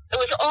 God. It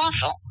was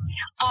awful.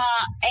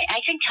 I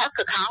think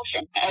Tucker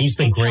Carlson, he's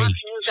been great. Fox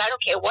News, I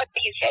don't care what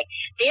you say,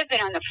 they have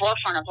been on the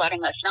forefront of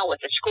letting us know what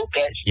the scoop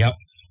is. Yep.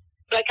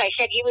 Like I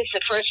said, he was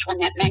the first one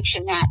that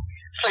mentioned that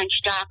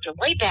French doctor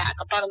way back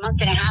about a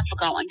month and a half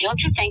ago. And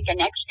don't you think the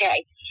next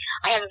day,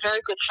 I have a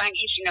very good friend,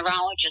 he's a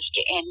neurologist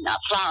in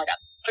Florida,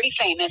 pretty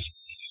famous.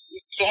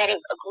 He's the head of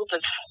a group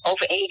of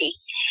over 80,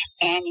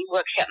 and he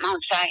works at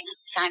Mount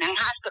Sinai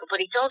Hospital, but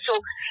he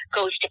also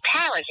goes to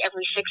Paris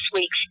every 6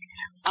 weeks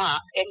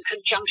in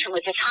conjunction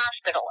with his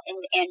hospital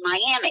in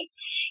Miami.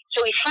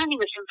 So he's friendly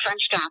with some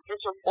French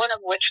doctors, one of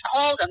which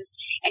called him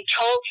and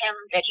told him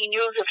that he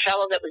knew the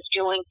fellow that was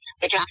doing,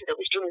 the doctor that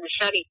was doing the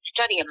study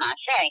in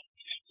Marseille.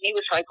 And he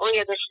was like, oh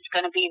yeah, this is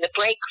going to be the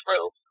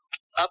breakthrough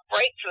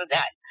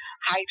that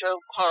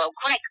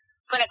hydrochloroquine.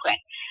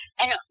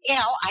 And,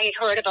 I had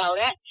heard about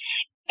it,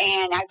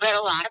 and I read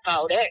a lot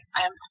about it.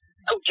 I'm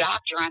no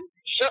doctor. I'm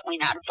certainly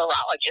not a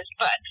virologist,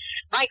 but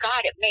my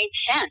God, it made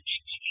sense.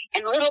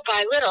 And little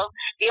by little,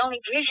 the only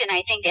reason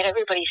I think that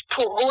everybody's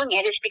poo-hooing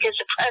it is because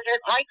the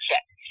president likes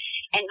it.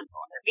 And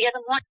the other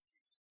morning,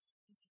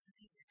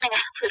 I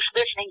was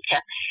listening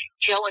to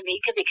Joe and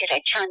Mika because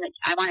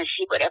I want to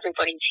see what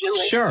everybody's view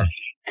is. Sure.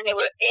 And they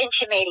were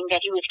intimating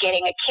that he was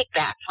getting a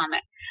kickback from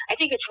it. I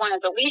think it's one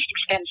of the least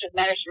expensive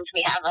medicines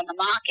we have on the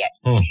market.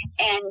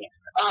 And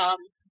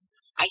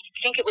I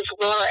think it was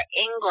Laura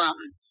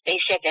Ingraham. They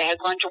said they had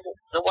gone to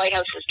the White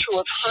House with 2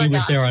 of her. She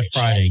was there on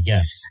Friday,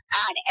 yes.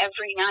 On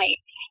every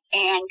night.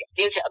 And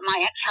my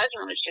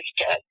ex-husband was just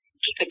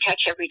keep in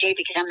touch every day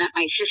because I'm at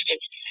my sister's.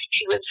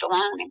 She lives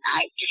alone, and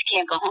I just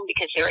can't go home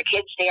because there are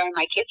kids there, and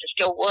my kids are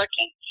still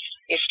working.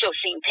 They're still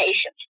seeing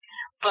patients.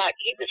 But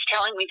he was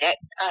telling me that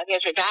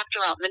there's a doctor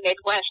out in the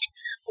Midwest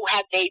who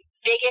had the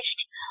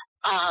biggest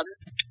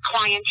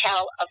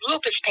clientele of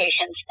lupus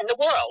patients in the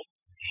world.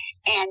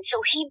 And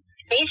so he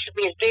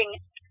basically is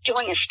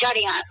doing a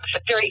study on it for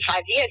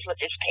 35 years with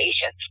his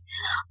patients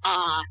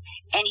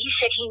And he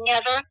said he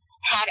never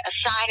had a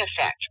side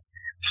effect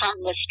from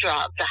this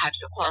drug, the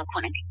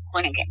hydroxychloroquine.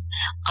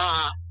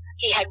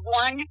 He had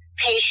one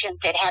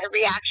patient that had a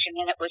reaction,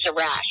 and it was a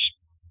rash.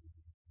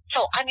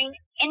 So, I mean,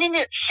 in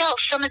itself,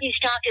 some of these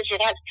doctors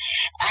that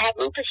have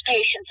lupus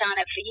patients on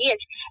it for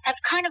years have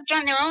kind of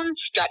done their own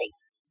study,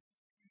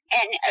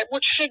 and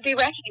which should be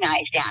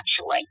recognized,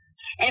 actually.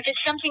 And if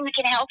it's something that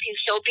can help you,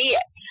 so be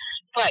it.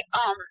 But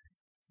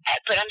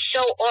I'm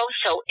so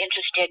also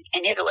interested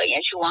in Italy,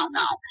 as you all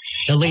know.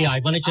 Now, Leah, I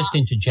want to just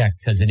interject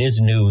because it is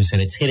news and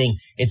it's hitting.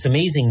 It's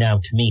amazing now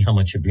to me how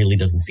much it really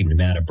doesn't seem to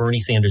matter. Bernie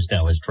Sanders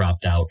now has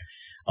dropped out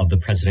of the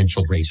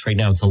presidential race. Right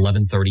now, it's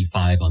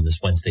 11:35 on this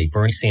Wednesday.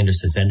 Bernie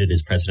Sanders has ended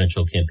his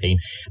presidential campaign.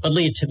 But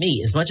Leah, to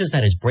me, as much as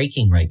that is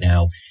breaking right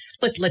now,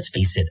 let's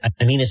face it.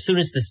 I mean, as soon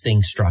as this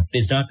thing struck,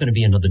 there's not going to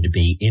be another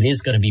debate. It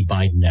is going to be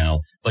Biden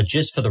now. But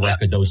just for the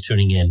record, those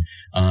tuning in,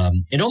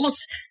 it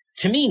almost...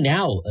 To me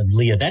now,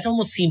 Leah, that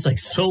almost seems like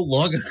so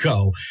long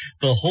ago,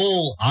 the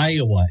whole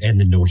Iowa and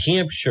the New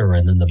Hampshire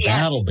and then the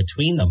battle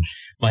between them.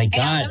 My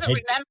God. I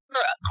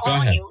remember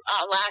calling you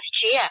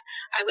last year.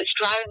 I was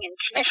driving in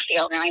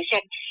Smithfield and I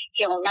said,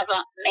 he'll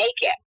never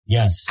make it.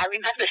 Yes. I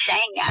remember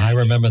saying that. I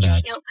remember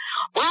that.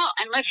 Well,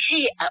 and let's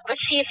see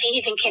if he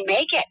even can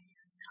make it.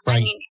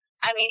 Right.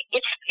 I mean,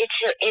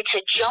 it's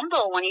a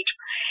jumble when he...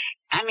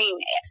 do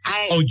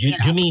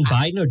you mean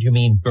Biden or do you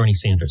mean Bernie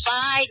Sanders?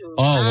 Biden.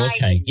 Oh,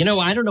 okay.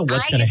 I don't know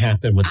what's going to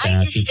happen with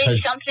that because think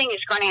something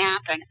is going to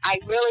happen.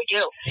 I really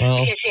do.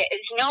 Well, because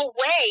there's no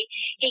way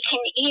he can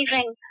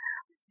even.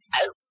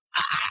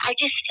 I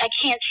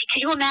can't see.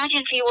 Can you imagine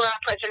if he were our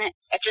president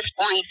at this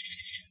point?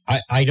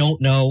 I don't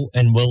know.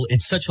 And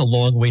it's such a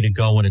long way to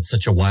go and it's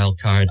such a wild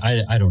card.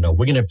 I don't know.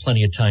 We're going to have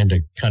plenty of time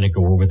to kind of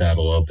go over that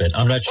a little bit.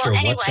 I'm not sure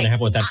what's going to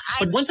happen with that.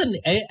 But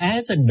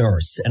as a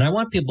nurse, and I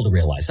want people to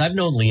realize, I've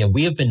known Leah,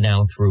 we have been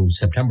now through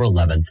September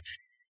 11th.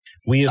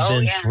 We have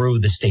been through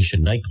the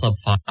Station nightclub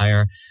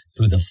fire,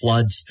 through the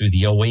floods, through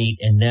the 08,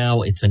 and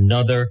now it's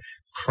another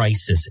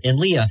crisis. And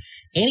Leah,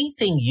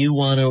 anything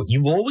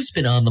you've always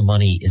been on the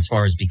money as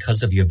far as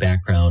because of your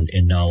background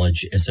and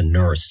knowledge as a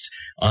nurse.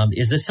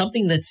 Is there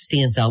something that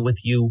stands out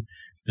with you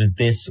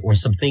or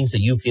some things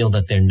that you feel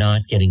that they're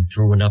not getting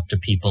through enough to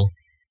people?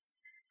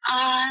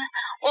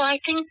 Well, I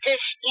think this,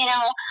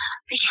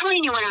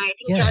 between you and I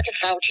think Dr.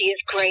 Fauci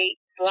is great,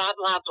 blah,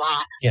 blah,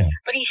 blah. Yeah.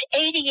 But he's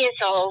 80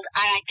 years old,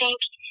 and I think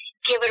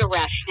give it a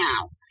rest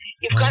now.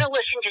 You've got to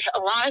listen to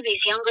a lot of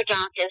these younger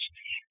doctors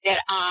that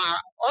are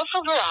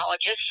also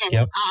virologists,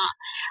 and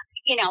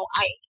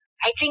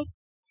I think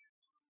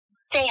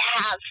they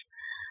have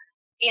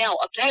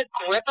a better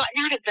grip,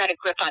 not a better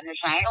grip on this.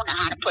 I don't know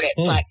how to put it,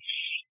 but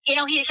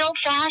he's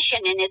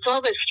old-fashioned, and it's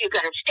all this. You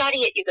got to study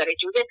it. You got to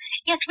do this.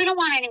 Yes, we don't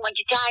want anyone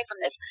to die from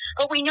this,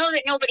 but we know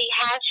that nobody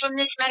has from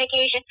this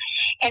medication.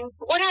 And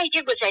what I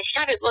did was I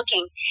started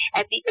looking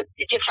at the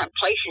different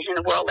places in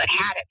the world that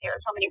had it. There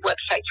are so many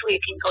websites where you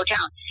can go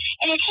down,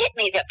 and it hit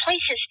me that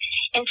places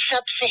in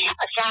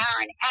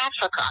sub-Saharan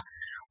Africa,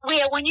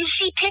 where when you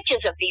see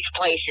pictures of these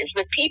places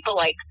with people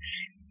like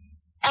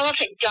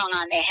elephant dung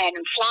on their head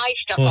and fly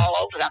stuff all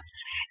over them,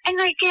 and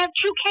like they have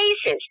 2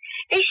 cases,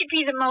 they should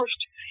be the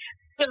most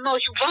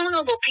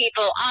vulnerable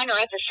people on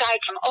earth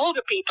aside from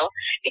older people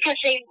because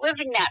they live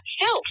in that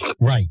filth.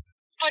 Right.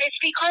 But it's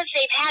because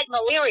they've had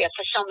malaria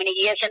for so many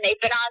years and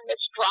they've been on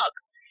this drug.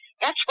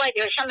 That's why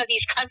there are some of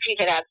these countries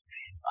that have,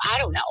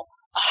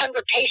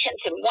 100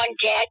 patients and 1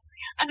 dead.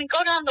 I mean,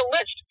 go down the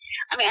list.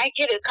 I mean, I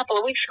did it a couple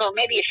of weeks ago.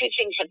 Maybe a few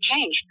things have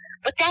changed,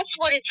 but that's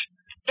what it's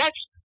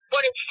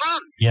from.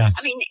 Yes.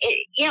 I mean,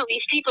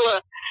 these people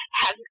have.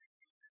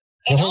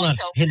 Well, hold on.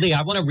 Hey, Lee,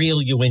 I want to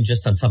reel you in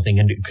just on something.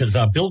 And because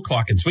Bill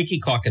Calkins, Wiki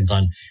Calkins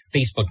on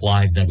Facebook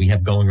Live that we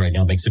have going right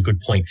now makes a good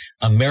point.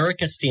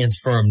 America stands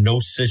firm, no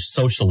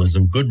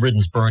socialism. Good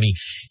riddance, Bernie.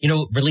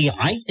 Really,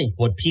 I think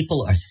what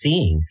people are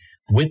seeing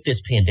with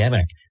this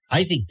pandemic,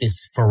 I think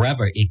this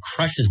forever, it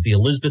crushes the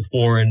Elizabeth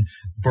Warren,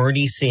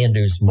 Bernie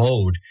Sanders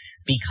mode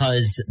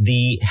because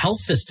the health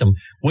system,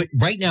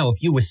 right now,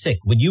 if you were sick,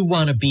 would you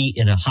want to be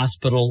in a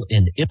hospital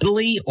in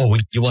Italy or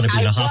would you want to be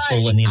in a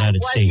hospital in the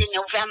United States?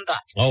 In November.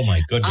 Oh,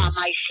 my goodness.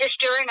 My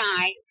sister and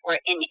I were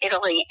in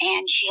Italy,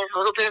 and she has a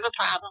little bit of a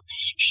problem.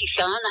 She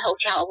fell in the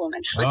hotel room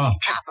and slit the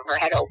top of her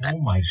head open.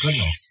 Oh, my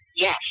goodness.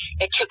 Yes.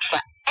 It took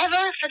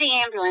forever for the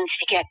ambulance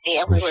to get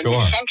there. We were in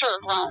the center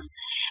of Rome,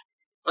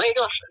 right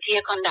off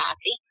Via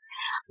Condati.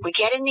 We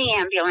get in the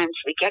ambulance.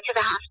 We get to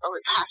the hospital.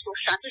 It's Hospital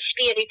Santo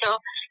Spirito,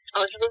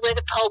 supposedly where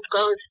the Pope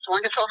goes. It's a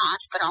wonderful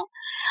hospital.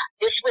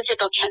 This was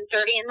about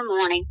 10:30 in the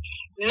morning.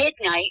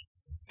 Midnight,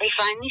 they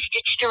finally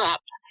stitched her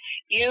up.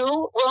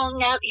 You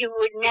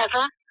would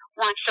never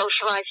want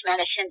socialized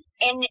medicine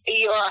in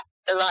your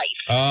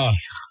life.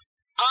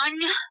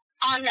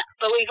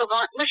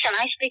 Unbelievable. Listen,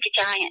 I speak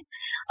Italian,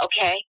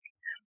 okay?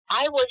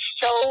 I was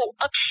so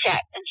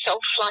upset and so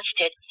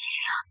flustered.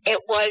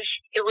 It was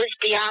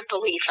beyond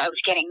belief. I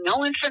was getting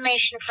no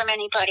information from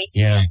anybody.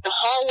 Yeah. The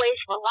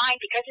hallways were lined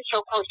because it's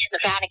so close to the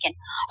Vatican.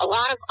 There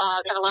are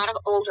a lot of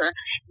older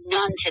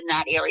nuns in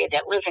that area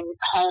that live in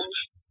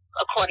homes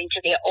according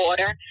to their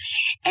order.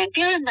 And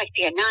they're in like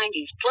their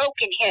 90s,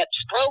 broken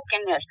hips,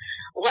 broken this,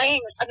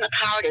 laying in the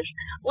corridors,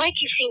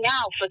 like you see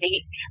now for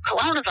the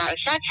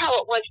coronavirus. That's how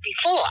it was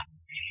before.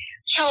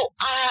 So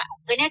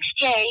the next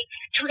day,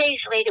 2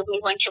 days later, we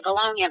went to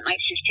Bologna, and my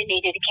sister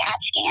needed a CAT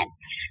scan.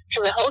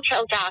 So the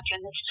hotel doctor,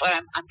 and this is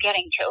what I'm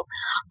getting to,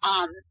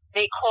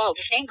 they called.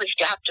 His name was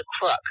Dr.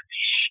 Crook.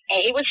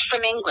 And he was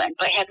from England,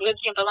 but had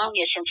lived in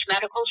Bologna since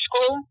medical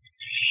school.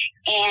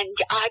 And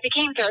I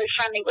became very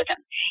friendly with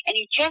him. And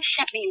he just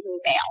sent me an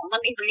email.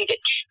 Let me read it.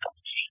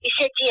 He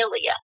said, "Dear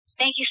Leah,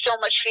 thank you so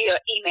much for your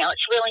email.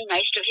 It's really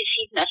nice to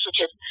receive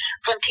messages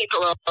from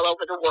people all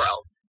over the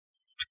world.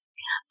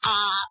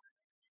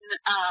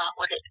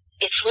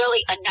 It's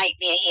really a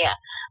nightmare here.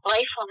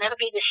 Life will never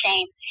be the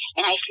same,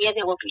 and I fear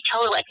there will be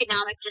total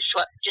economic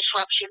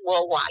disruption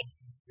worldwide.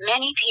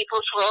 Many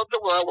people throughout the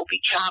world will be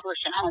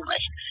jobless and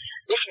homeless.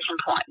 This is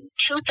important.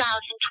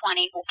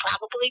 2020 will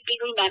probably be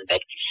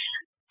remembered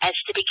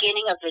as the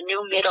beginning of the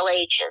new Middle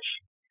Ages.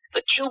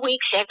 For 2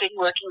 weeks, I've been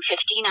working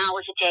 15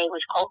 hours a day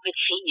with COVID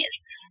seniors,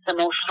 the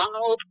most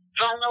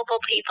vulnerable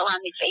people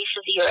on the face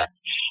of the earth,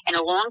 in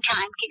a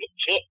long-time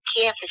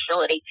care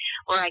facility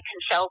where I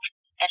consult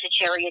as a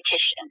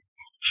geriatrician.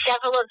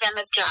 Several of them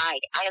have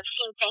died. I have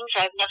seen things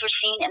I've never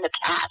seen in the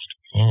past.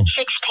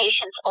 6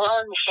 patients all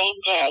in the same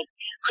day,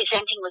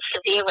 presenting with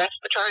severe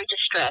respiratory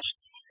distress.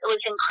 It was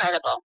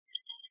incredible.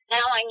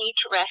 Now I need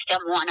to rest.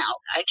 I'm worn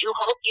out. I do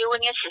hope you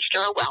and your sister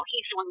are well."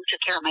 He's the one who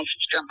took care of my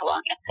sister in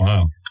Bologna.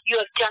 Wow. "You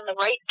have done the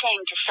right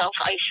thing to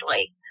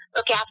self-isolate.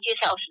 Look after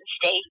yourself and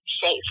stay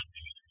safe.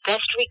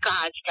 Best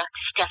regards,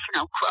 Dr.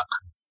 Stefano Crook."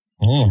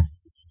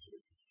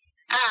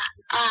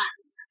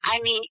 I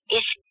mean,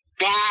 it's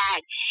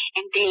bad.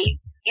 And they,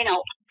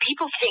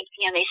 people think,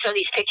 they saw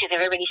these pictures of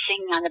everybody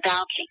singing on the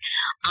balcony.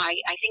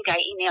 I think I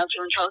emailed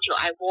you and told you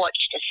I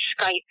watched a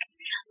Skype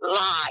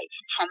live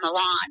from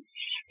Milan.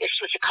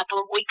 This was a couple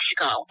of weeks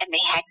ago, and they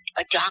had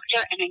a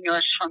doctor and a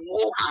nurse from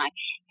Wuhan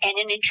and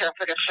an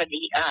interpreter for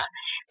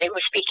they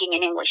were speaking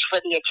in English for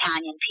the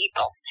Italian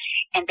people.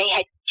 And they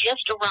had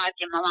just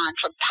arrived in Milan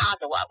from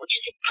Padua, which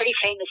is a pretty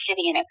famous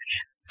city and a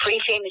pretty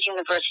famous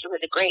university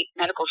with a great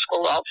medical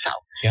school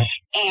also. Yep.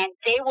 And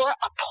they were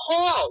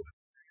appalled,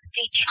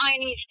 the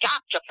Chinese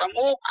doctor from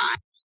Wuhan,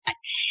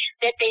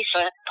 that they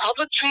saw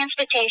public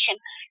transportation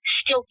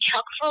still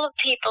chock full of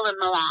people in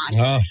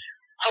Milan,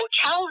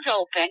 hotels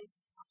open,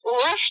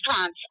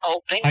 restaurants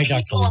open, Hi, people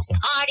Dr. are Lisa.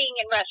 partying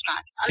in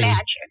restaurants. See?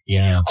 Imagine.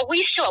 Yeah. What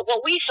we saw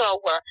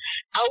were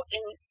out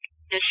in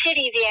the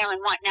city there and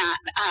whatnot,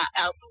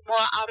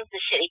 more out of the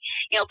city,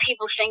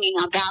 people singing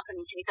on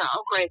balconies. We thought,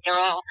 oh, great, they're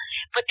all.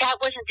 But that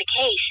wasn't the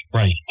case.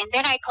 Right. And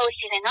then I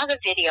posted another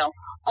video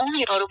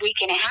only about a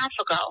week and a half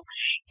ago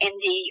in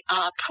the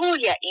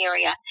Puglia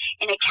area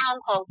in a town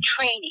called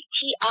Trani,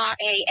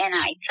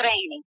 Trani,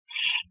 Trani.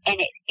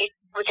 And it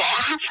was a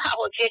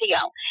half-hour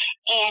video.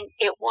 And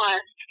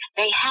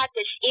they had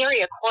this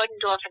area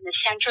cordoned off in the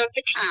center of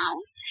the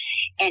town.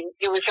 And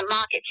there was a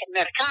market,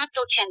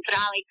 Mercato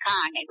Centrale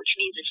Carne, which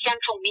means a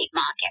central meat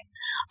market.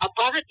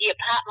 Above it, the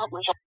apartment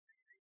was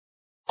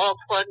all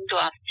cordoned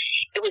off.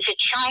 It was a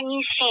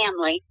Chinese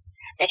family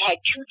that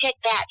had 2 dead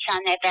bats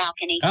on their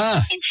balcony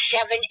and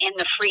 7 in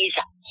the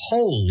freezer.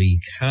 Holy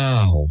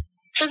cow.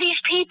 So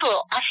these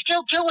people are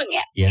still doing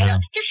it. Yeah.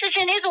 This is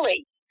in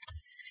Italy.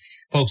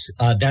 Folks,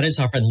 that is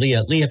our friend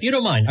Leah. Leah, if you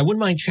don't mind, I wouldn't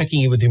mind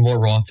checking in with you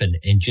more often.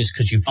 And just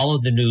because you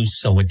followed the news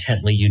so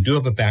intently, you do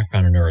have a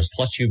background in nerves.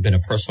 Plus, you've been a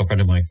personal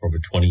friend of mine for over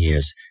 20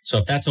 years. So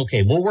if that's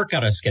okay, we'll work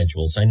out our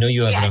schedules. I know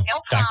you have a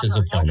doctor's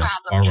appointment. No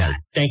problem, all right.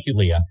 John. Thank you,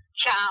 Leah.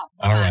 Ciao.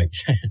 All right.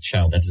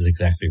 Ciao. That is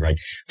exactly right.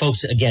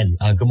 Folks, again,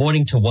 good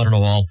morning to one and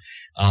all.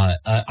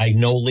 I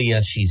know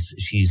Leah, she's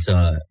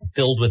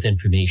filled with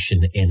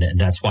information, and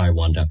that's why I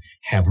wanted to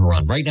have her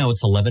on. Right now,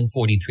 it's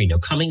 11:43. Now,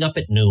 coming up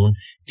at noon,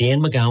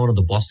 Dan McGowan of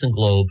the Boston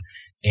Globe,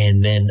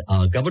 and then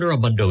Governor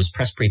Raimondo's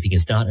press briefing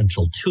is not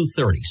until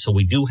 2:30. So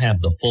we do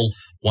have the full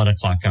 1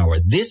 o'clock hour.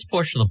 This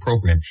portion of the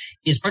program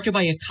is brought to you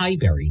by Acai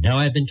Berry. Now,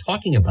 I've been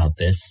talking about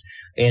this,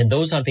 and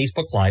those on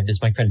Facebook Live,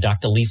 there's my friend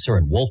Dr. Lisa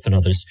and Wolf and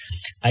others.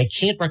 I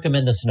can't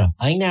recommend this enough.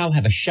 I now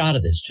have a shot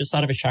of this, just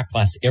out of a shot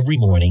glass every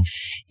morning.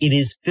 It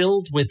is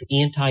filled with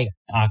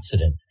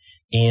antioxidant,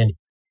 and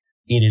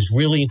it is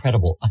really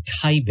incredible.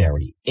 Acai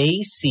Berry,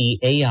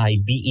 Acaiberri.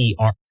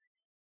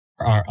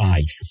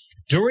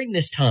 During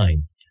this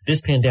time,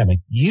 this pandemic,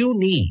 you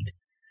need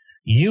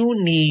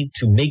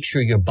to make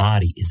sure your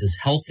body is as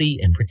healthy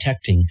and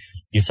protecting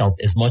yourself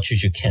as much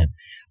as you can.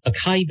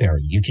 Acai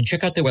Berry, you can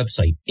check out their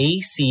website,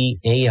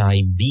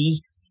 ACAIBERRI,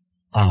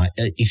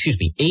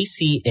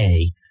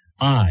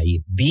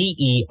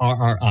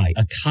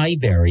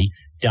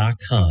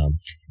 acaiberry.com,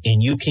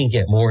 and you can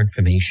get more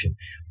information.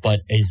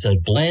 But it's a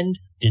blend,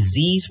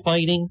 disease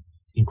fighting,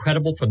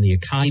 incredible from the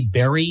acai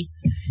berry,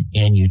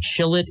 and you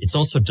chill it. It's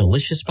also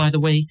delicious, by the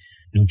way.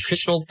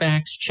 Nutritional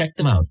facts, check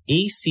them out.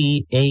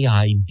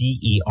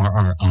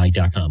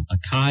 ACAIBERRI.com,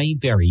 Acai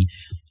Berry.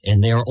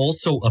 And they are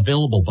also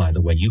available, by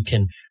the way. You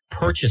can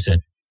purchase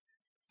it.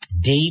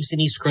 Dave's in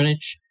East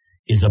Greenwich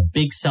is a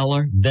big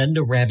seller. Then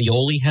the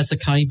Ravioli has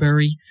acai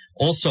berry.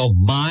 Also,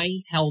 My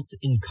Health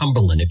in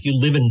Cumberland. If you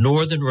live in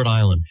northern Rhode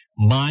Island,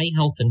 My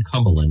Health in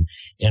Cumberland.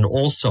 And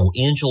also,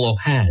 Angelo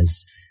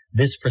has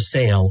this for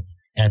sale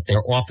at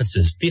their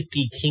offices,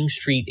 50 King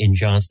Street in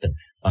Johnston,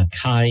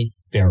 acai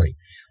berry.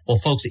 Well,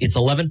 folks, it's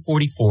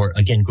 11:44.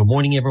 Again, good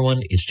morning,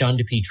 everyone. It's John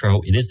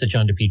DePietro. It is the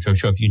John DePietro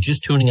Show. If you're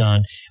just tuning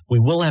on, we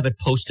will have it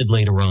posted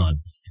later on.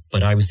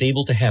 But I was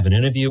able to have an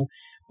interview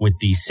with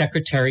the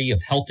Secretary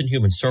of Health and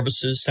Human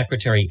Services,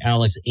 Secretary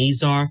Alex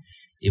Azar.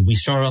 We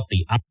started off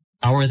the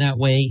hour that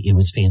way. It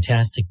was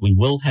fantastic. We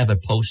will have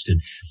it posted.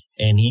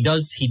 And he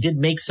did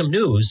make some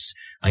news.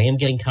 I am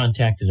getting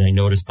contacted, I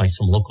noticed, by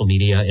some local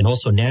media and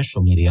also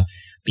national media,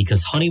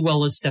 because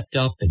Honeywell has stepped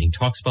up, and he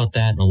talks about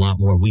that and a lot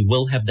more. We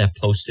will have that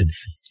posted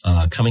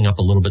coming up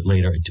a little bit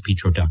later at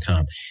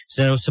DePietro.com.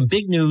 So some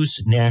big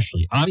news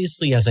nationally.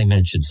 Obviously, as I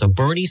mentioned, so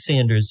Bernie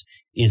Sanders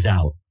is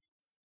out.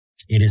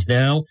 It is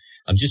now,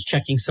 I'm just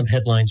checking some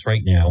headlines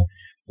right now.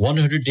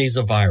 100 days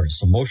of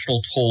virus,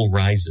 emotional toll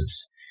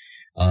rises.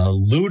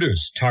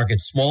 Looters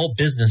target small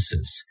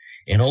businesses.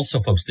 And also,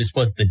 folks, this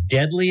was the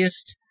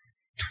deadliest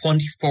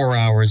 24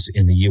 hours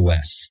in the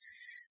U.S.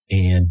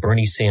 And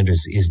Bernie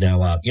Sanders is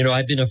now out. You know,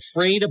 I've been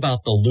afraid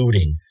about the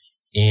looting,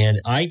 and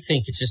I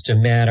think it's just a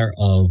matter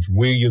of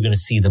where you're going to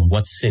see them,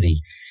 what city.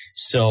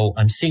 So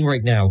I'm seeing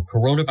right now,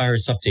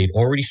 coronavirus update,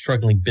 already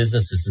struggling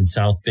businesses in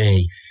South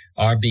Bay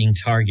are being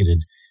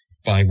targeted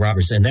by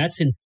robbers, and that's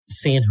in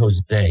San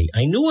Jose.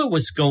 I knew it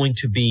was going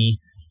to be,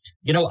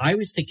 you know, I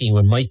was thinking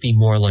it might be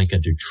more like a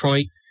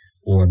Detroit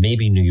or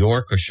maybe New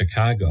York or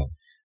Chicago,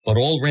 but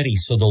already,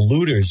 so the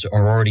looters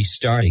are already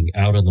starting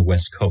out on the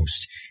West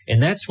Coast.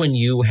 And that's when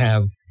you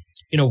have,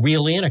 you know,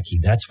 real anarchy.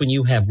 That's when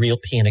you have real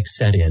panic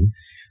set in.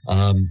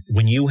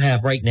 When you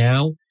have right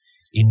now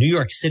in New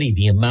York City,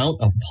 the amount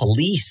of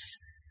police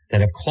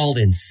that have called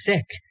in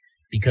sick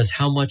because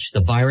how much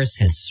the virus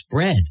has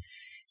spread.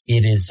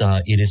 It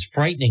is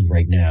frightening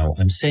right now.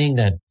 I'm saying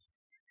that,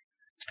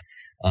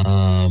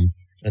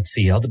 let's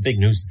see, other big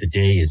news of the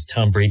day is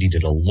Tom Brady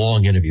did a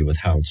long interview with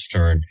Howard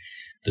Stern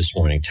this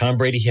morning. Tom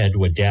Brady had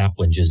to adapt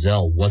when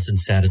Giselle wasn't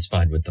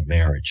satisfied with the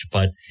marriage.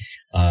 But,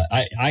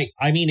 I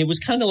mean, it was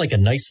kind of like a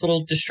nice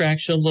little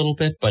distraction a little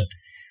bit, but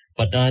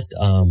not,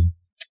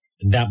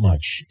 that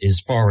much as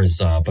far as,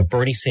 but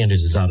Bernie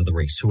Sanders is out of the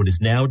race. So it is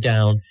now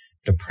down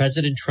to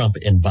President Trump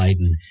and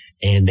Biden,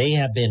 and they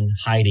have been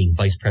hiding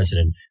Vice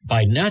President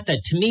Biden. Not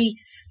that, to me,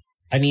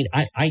 I mean,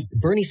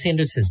 Bernie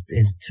Sanders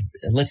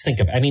let's think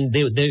of it. I mean,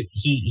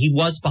 he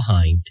was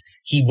behind.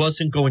 He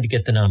wasn't going to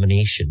get the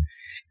nomination.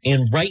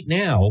 And right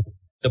now,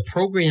 the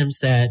programs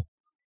that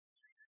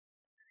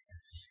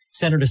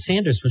Senator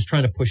Sanders was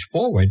trying to push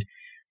forward,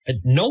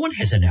 no one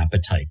has an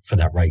appetite for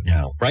that right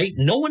now, right?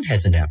 No one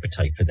has an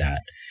appetite for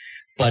that.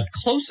 But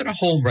closer to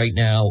home right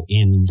now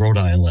in Rhode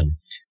Island,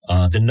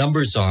 the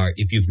numbers are,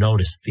 if you've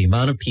noticed, the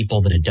amount of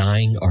people that are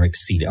dying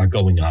are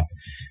going up.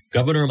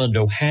 Governor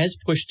Raimondo has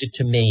pushed it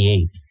to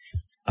May 8th.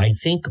 I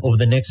think over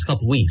the next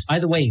couple of weeks. By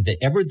the way,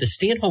 the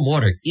stay-at-home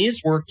order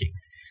is working,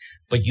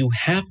 but you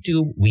have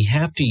to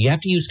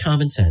use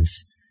common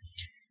sense.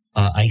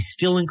 I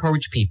still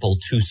encourage people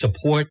to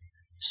support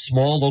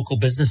small local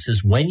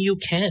businesses when you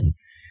can.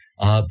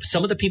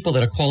 Some of the people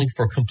that are calling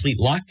for a complete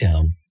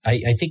lockdown,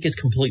 I think is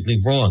completely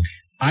wrong.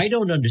 I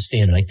don't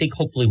understand it. I think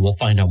hopefully we'll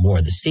find out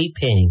more. The state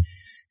paying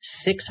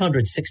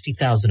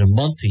 $660,000 a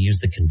month to use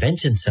the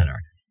convention center.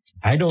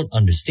 I don't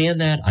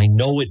understand that. I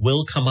know it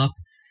will come up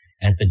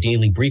at the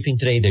daily briefing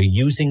today. They're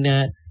using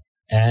that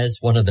as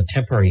one of the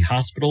temporary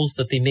hospitals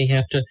that they may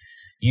have to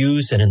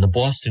use. And in the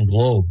Boston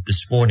Globe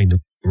this morning, the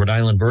Rhode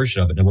Island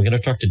version of it, and we're going to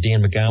talk to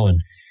Dan McGowan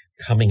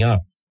coming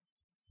up.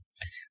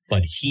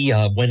 But he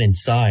went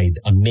inside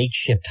a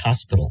makeshift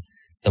hospital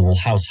that will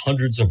house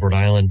hundreds of Rhode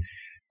Island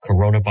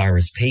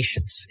coronavirus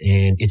patients.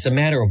 And it's a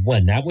matter of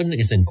when. That one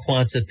is in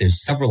Quonset.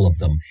 There's several of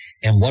them.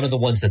 And one of the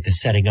ones that they're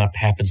setting up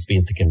happens to be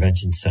at the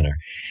convention center.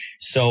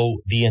 So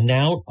the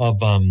amount of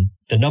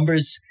the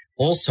numbers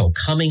also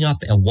coming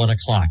up at 1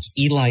 o'clock.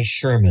 Eli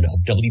Sherman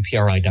of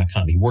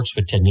WPRI.com. He works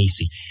with Ted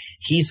Nesi.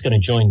 He's going to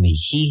join me.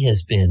 He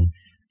has been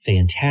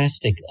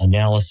fantastic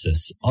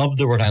analysis of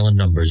the Rhode Island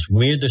numbers,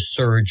 where the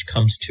surge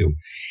comes to.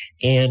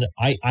 And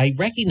I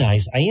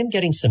recognize I am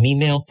getting some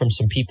email from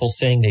some people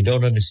saying they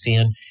don't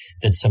understand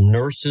that some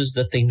nurses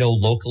that they know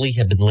locally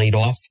have been laid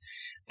off.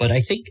 But I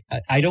think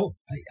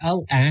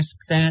I'll ask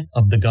that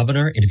of the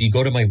governor. And if you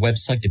go to my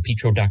website,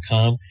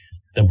 DePietro.com,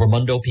 the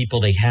Raimondo people,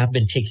 they have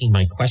been taking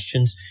my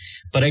questions.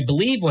 But I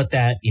believe what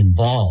that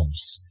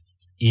involves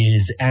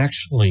is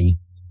actually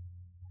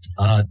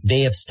they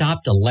have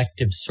stopped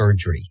elective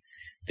surgery.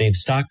 They've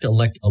stopped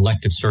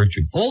elective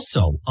surgery.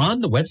 Also,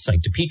 on the website,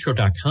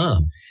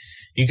 DePietro.com,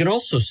 you can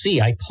also see,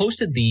 I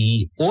posted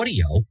the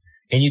audio,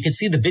 and you can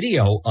see the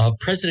video of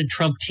President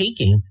Trump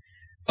taking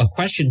a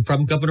question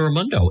from Governor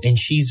Raimondo, and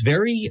she's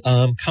very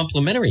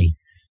complimentary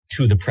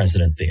to the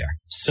president there.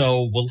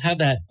 So we'll have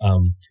that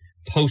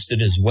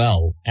posted as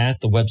well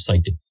at the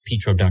website,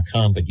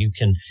 DePietro.com, but you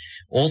can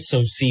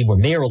also see where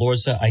Mayor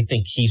Elorza, I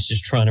think he's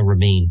just trying to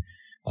remain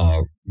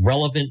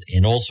relevant.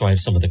 And also I have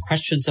some of the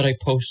questions that I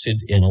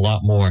posted and a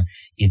lot more.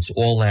 It's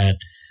all at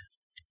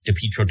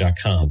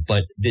DePetro.com.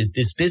 But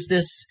this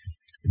business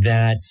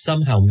that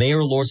somehow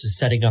Mayor Laws is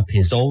setting up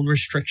his own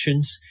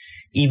restrictions,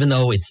 even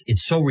though it's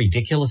so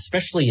ridiculous,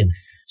 especially in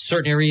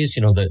certain areas.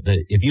 You know,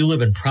 if you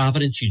live in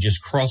Providence, you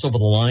just cross over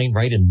the line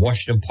right in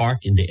Washington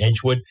Park into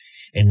Edgewood,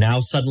 and now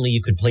suddenly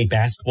you could play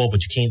basketball,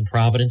 but you can't in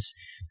Providence.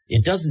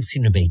 It doesn't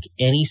seem to make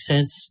any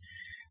sense.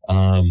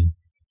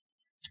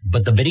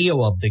 But the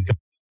video of the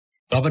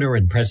governor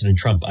and President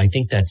Trump, I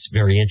think that's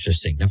very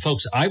interesting. Now,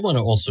 folks, I want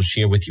to also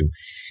share with you,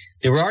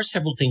 there are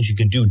several things you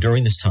could do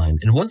during this time.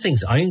 And one of the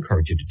things I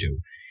encourage you to do,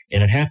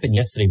 and it happened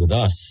yesterday with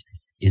us,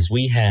 is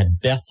we had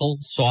Bethel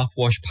Soft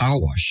Wash Power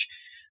Wash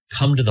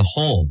come to the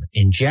home.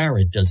 And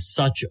Jared does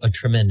such a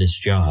tremendous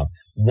job.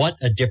 What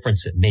a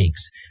difference it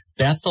makes.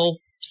 Bethel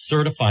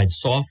Certified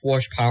Soft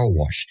Wash Power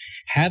Wash.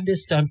 Have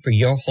this done for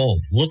your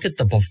home. Look at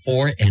the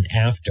before and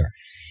after.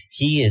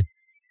 He is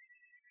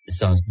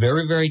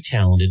very, very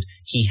talented.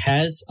 He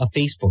has a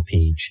Facebook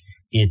page.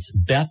 It's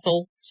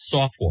Bethel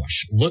Soft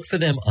Wash. Look for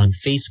them on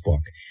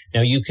Facebook.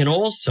 Now, you can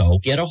also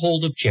get a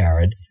hold of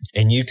Jared,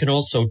 and you can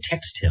also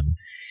text him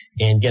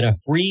and get a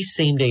free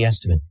same-day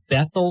estimate.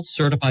 Bethel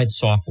Certified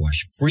Soft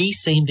Wash. Free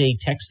same-day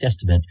text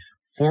estimate,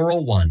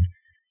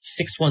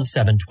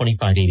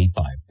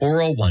 401-617-2585.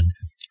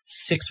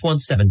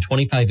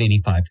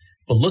 401-617-2585.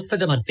 But look for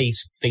them on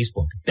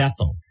Facebook.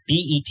 Bethel,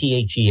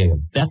 B-E-T-H-E-A,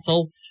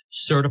 Bethel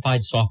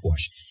Certified Soft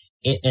Wash.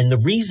 And the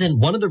reason,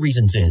 one of the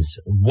reasons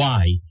is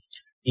why,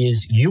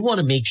 is you want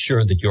to make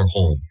sure that your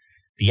home,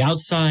 the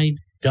outside,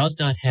 does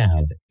not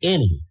have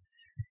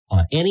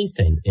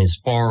anything as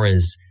far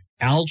as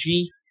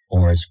algae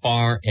or as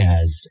far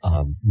as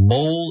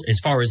mold, as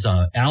far as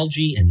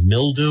algae and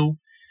mildew.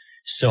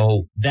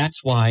 So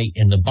that's why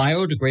in the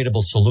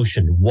biodegradable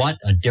solution, what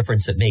a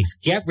difference it makes.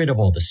 Get rid of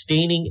all the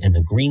staining and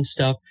the green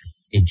stuff.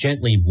 It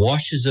gently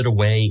washes it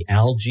away,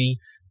 algae,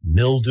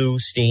 mildew,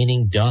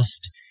 staining,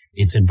 dust.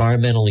 It's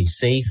environmentally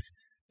safe.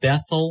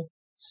 Bethel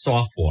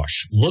Soft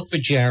Wash. Look for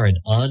Jared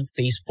on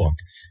Facebook.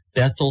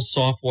 Bethel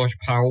Soft Wash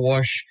Power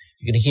Wash.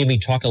 You're going to hear me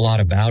talk a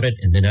lot about it.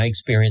 And then I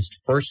experienced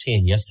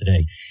firsthand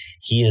yesterday.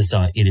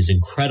 It is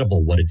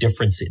incredible what a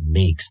difference it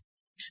makes.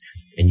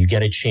 And you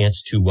get a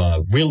chance to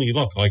really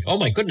look like, oh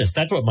my goodness,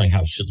 that's what my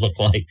house should look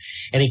like.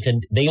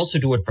 And they also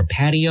do it for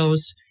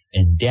patios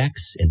and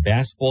decks and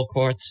basketball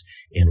courts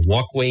and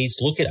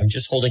walkways. I'm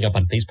just holding up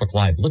on Facebook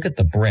Live. Look at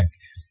the brick.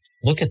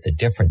 Look at the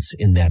difference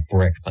in that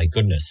brick. My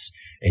goodness.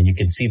 And you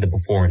can see the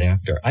before and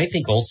after. I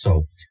think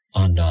also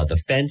on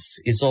the fence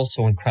is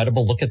also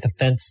incredible. Look at the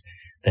fence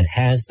that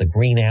has the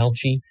green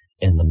algae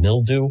and the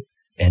mildew.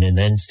 And then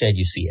instead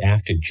you see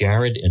after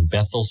Jared and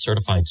Bethel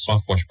Certified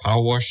Soft Wash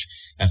Power Wash,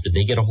 after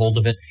they get a hold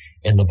of it,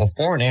 and the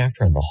before and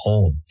after in the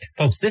home.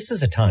 Folks, this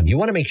is a time you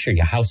want to make sure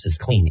your house is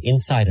clean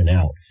inside and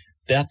out.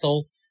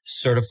 Bethel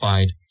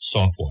Certified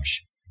Soft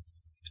Wash.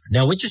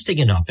 Now, interesting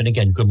enough, and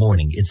again, good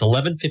morning. It's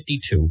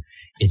 11:52.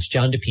 It's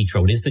John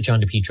DePetro. It is the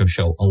John DePetro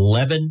Show,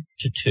 11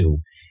 to 2,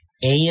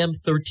 AM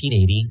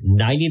 1380,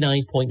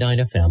 99.9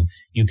 FM.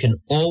 You can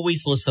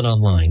always listen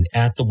online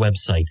at the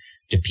website,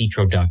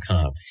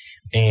 DePetro.com.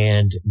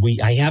 And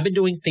I have been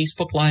doing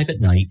Facebook Live at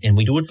night, and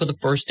we do it for the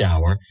first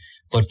hour.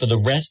 But for the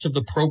rest of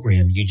the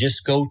program, you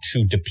just go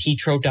to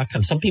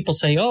DePetro.com. Some people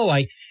say,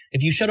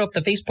 if you shut off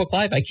the Facebook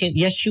Live, I can't.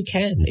 Yes, you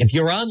can. If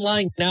you're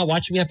online now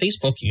watching me on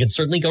Facebook, you can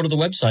certainly go to the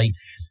website.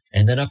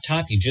 And then up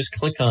top, you just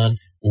click on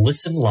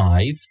Listen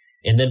Live.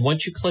 And then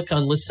once you click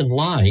on Listen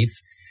Live,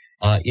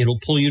 it'll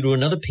pull you to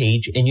another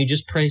page, and you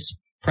just press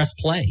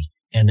play.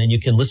 And then you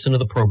can listen to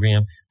the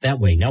program that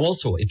way. Now,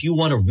 also, if you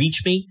want to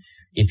reach me,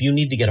 if you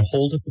need to get a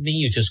hold of me,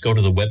 you just go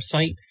to the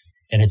website,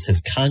 and it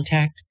says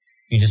Contact.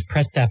 You just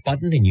press that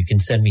button and you can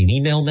send me an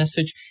email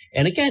message.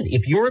 And again,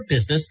 if you're a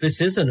business,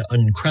 this is an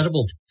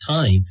incredible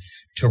time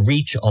to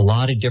reach a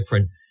lot of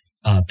different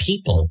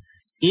people.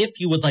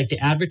 If you would like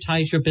to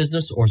advertise your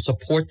business or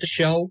support the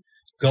show,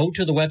 go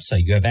to the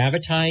website. You have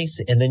advertise,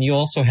 and then you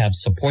also have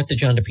support the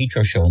John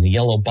DePetro Show on the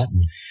yellow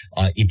button.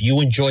 If you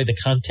enjoy the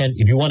content,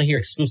 if you want to hear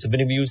exclusive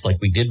interviews like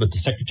we did with the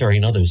secretary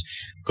and others,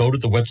 go to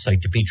the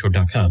website,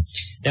 DePetro.com.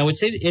 Now,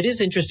 it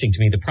is interesting to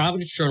me. The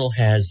Providence Journal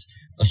has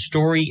a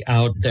story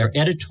out, their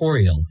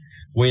editorial,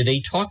 where they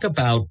talk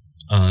about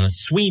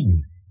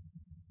Sweden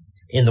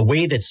and the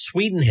way that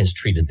Sweden has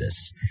treated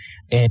this.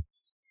 And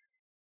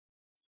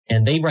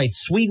they write,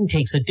 Sweden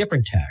takes a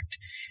different tact.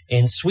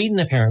 And Sweden,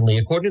 apparently,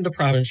 according to the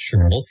Providence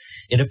Journal,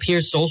 it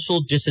appears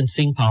social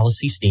distancing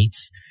policy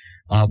states,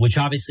 which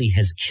obviously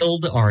has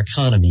killed our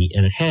economy,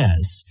 and it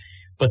has.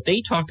 But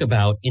they talk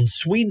about, in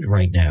Sweden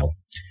right now,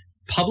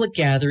 public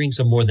gatherings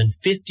of more than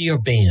 50 are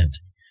banned.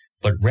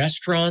 But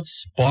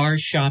restaurants,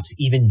 bars, shops,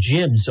 even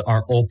gyms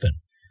are open.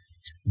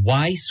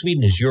 Why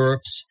Sweden is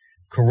Europe's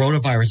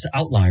coronavirus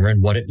outlier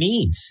and what it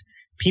means.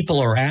 People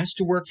are asked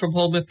to work from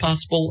home if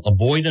possible,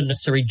 avoid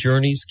unnecessary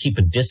journeys, keep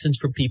a distance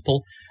from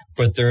people,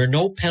 but there are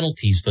no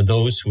penalties for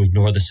those who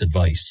ignore this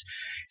advice.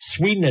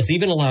 Sweden has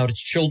even allowed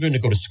its children to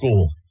go to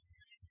school.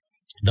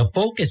 The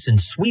focus in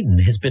Sweden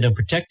has been on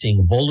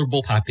protecting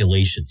vulnerable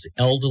populations,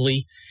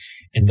 elderly,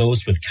 and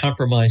those with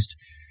compromised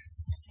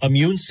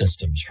immune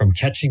systems from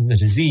catching the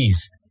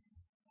disease,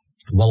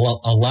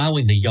 while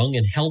allowing the young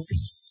and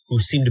healthy, who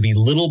seem to be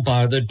little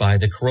bothered by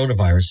the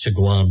coronavirus, to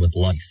go on with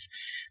life.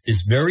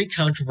 This very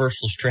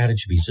controversial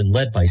strategy has been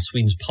led by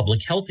Sweden's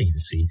public health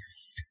agency,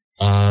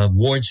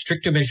 warned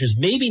stricter measures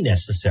may be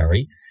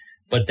necessary,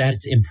 but that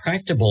it's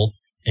impractical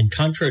and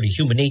contrary to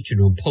human nature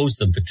to impose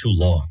them for too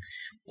long.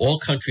 All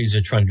countries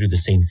are trying to do the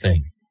same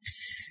thing.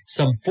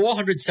 Some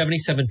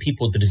 477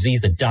 people with the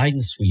disease that died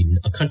in Sweden,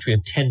 a country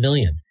of 10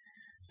 million.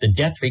 The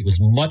death rate was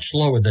much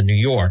lower than New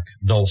York,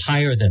 though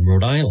higher than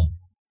Rhode Island.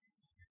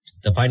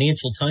 The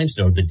Financial Times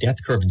noted the death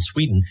curve in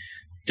Sweden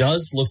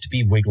does look to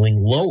be wiggling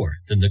lower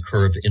than the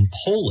curve in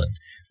Poland,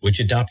 which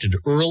adopted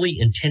early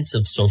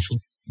intensive social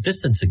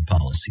distancing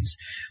policies.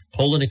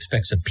 Poland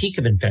expects a peak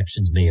of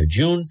infections May or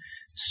June,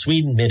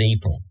 Sweden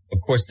mid-April. Of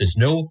course, there's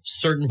no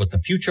certain what the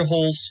future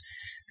holds.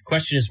 The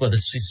question is whether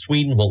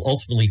Sweden will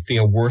ultimately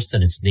fare worse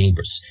than its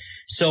neighbors.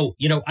 So,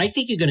 I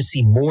think you're going to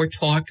see more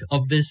talk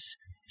of this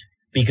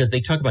because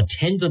they talk about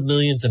tens of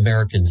millions of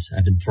Americans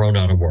have been thrown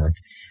out of work.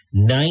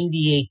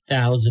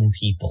 98,000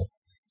 people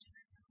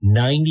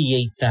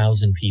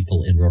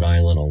in Rhode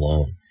Island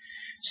alone.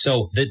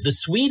 So the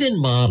Sweden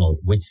model,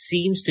 which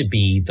seems to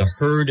be the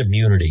herd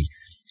immunity,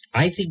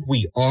 I think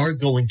we are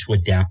going to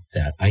adapt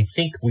that. I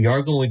think we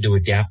are going to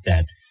adapt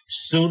that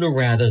sooner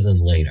rather than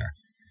later.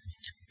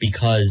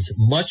 Because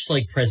much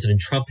like President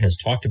Trump has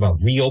talked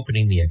about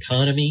reopening the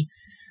economy,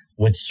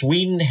 what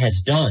Sweden has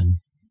done,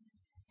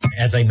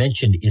 as I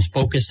mentioned, is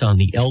focus on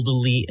the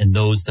elderly and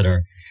those that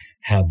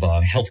have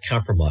health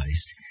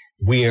compromised,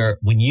 where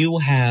when you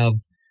have,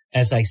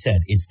 as I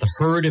said, it's the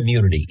herd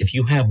immunity. If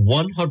you have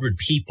 100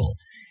 people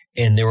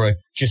and there are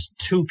just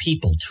 2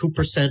 people,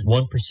 2%,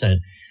 1%,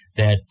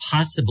 that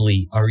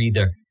possibly are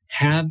either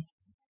have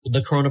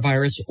the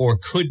coronavirus or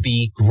could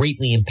be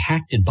greatly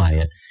impacted by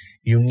it,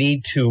 you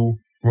need to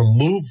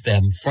remove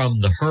them from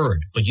the herd,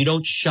 but you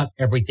don't shut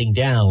everything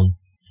down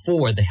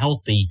for the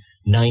healthy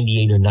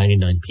 98 or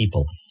 99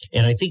 people.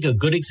 And I think a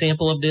good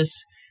example of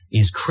this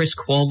is Chris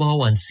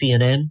Cuomo on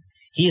CNN.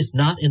 He is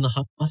not in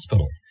the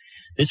hospital.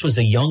 This was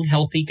a young,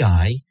 healthy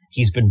guy.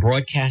 He's been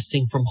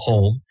broadcasting from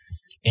home,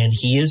 and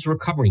he is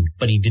recovering,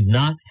 but he did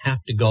not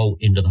have to go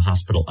into the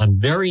hospital. I'm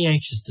very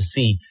anxious to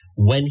see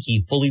when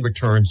he fully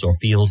returns or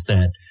feels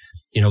that,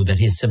 that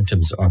his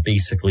symptoms are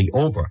basically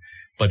over.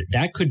 But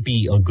that could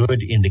be a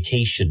good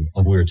indication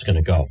of where it's going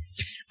to go.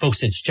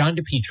 Folks, it's John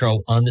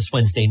DePietro on this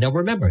Wednesday. Now,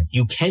 remember,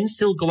 you can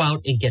still go out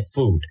and get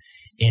food.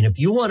 And if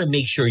you want to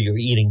make sure you're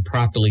eating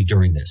properly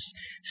during this,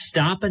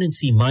 stop in and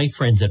see my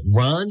friends at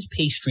Ron's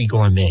Pastry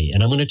Gourmet.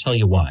 And I'm going to tell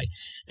you why.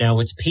 Now,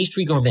 it's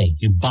Pastry Gourmet.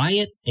 You buy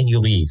it and you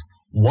leave.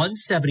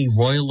 170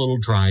 Royal Little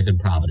Drive in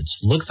Providence.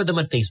 Look for them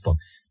on Facebook.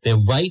 They're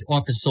right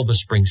off of Silver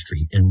Spring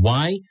Street. And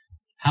why?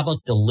 How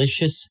about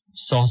delicious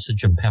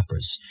sausage and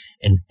peppers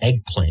and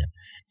eggplant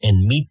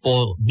and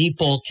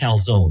meatball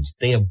calzones?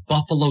 They have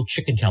buffalo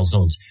chicken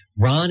calzones.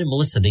 Ron and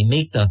Melissa, they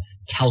make the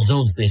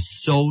calzones. They're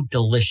so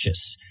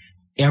delicious.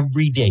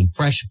 Every day,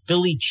 fresh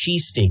Philly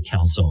cheesesteak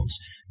calzones,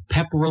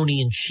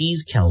 pepperoni and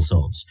cheese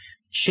calzones,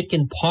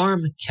 chicken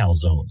parm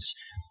calzones,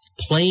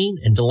 plain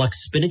and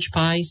deluxe spinach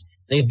pies.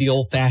 They have the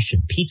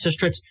old-fashioned pizza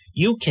strips.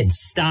 You can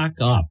stock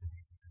up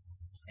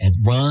at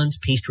Ron's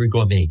Pastry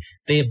Gourmet.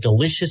 They have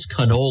delicious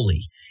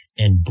cannoli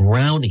and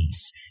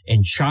brownies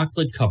and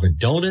chocolate-covered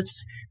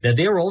donuts. Now,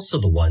 they're also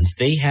the ones.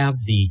 They have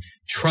the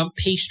Trump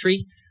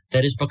pastry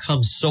that has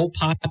become so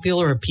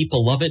popular and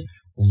people love it.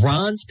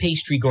 Ron's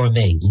Pastry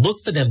Gourmet. Look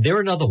for them.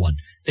 They're another one.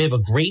 They have a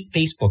great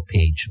Facebook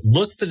page.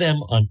 Look for them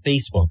on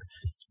Facebook.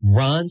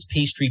 Ron's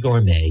Pastry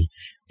Gourmet.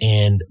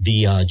 And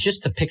the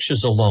just the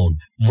pictures alone,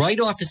 right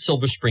off of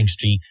Silver Spring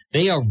Street.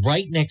 They are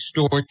right next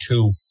door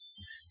to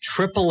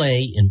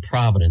AAA in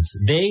Providence.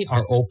 They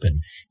are open.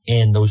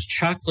 And those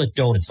chocolate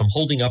donuts, I'm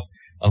holding up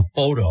a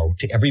photo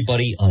to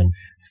everybody on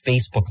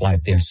Facebook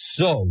Live. They're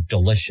so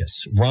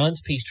delicious.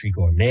 Ron's Pastry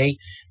Gourmet.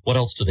 What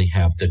else do they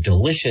have? The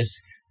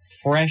delicious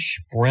fresh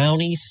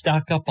brownies.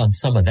 Stock up on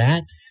some of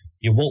that.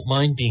 You won't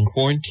mind being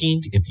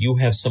quarantined if you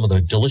have some of the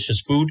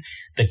delicious food.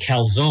 The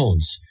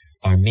calzones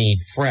are made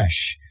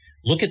fresh.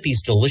 Look at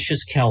these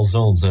delicious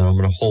calzones, and I'm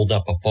going to hold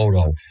up a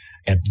photo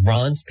at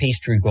Ron's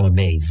Pastry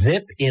Gourmet.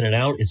 Zip in and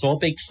out. It's all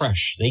baked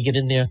fresh. They get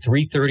in there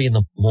 3:30 in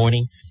the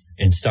morning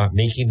and start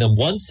making them.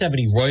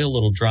 170 Royal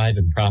Little Drive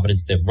in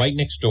Providence. They're right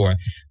next door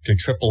to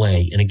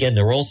AAA. And again,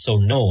 they're also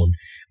known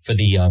for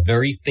the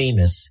very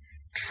famous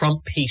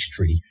Trump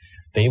pastry.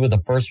 They were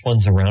the first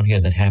ones around here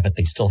that have it.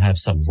 They still have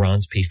some.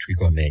 Ron's Pastry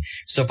Gourmet.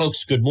 So,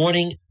 folks, good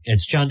morning.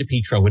 It's John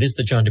DePietro. It is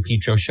the John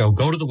DePietro Show.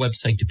 Go to the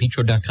website,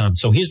 DePietro.com.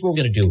 So here's what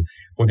we're going to do.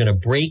 We're going to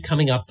break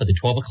coming up for the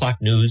 12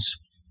 o'clock news.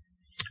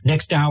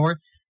 Next hour,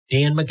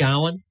 Dan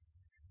McGowan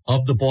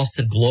of the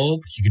Boston Globe.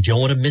 You don't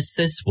want to miss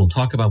this. We'll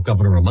talk about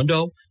Governor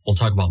Raimondo. We'll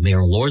talk about Mayor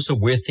Elorza,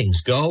 where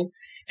things go.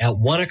 At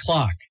 1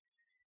 o'clock,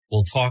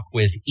 we'll talk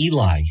with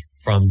Eli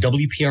from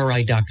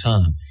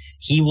WPRI.com.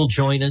 He will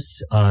join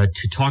us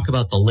to talk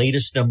about the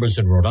latest numbers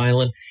in Rhode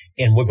Island.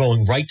 And we're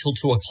going right till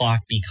 2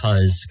 o'clock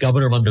because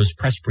Governor Mundo's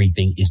press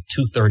briefing is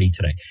 2:30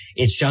 today.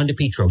 It's John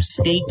DePietro.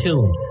 Stay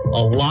tuned.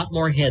 A lot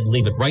more ahead.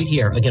 Leave it right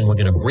here. Again, we're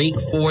going to break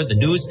for the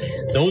news.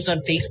 Those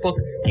on Facebook,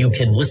 you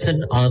can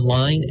listen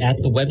online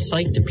at the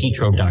website,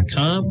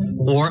 depetro.com,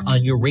 or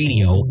on your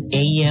radio,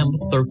 AM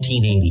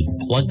 1380.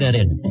 Plug that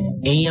in.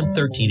 AM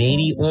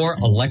 1380 or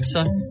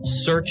Alexa,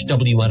 search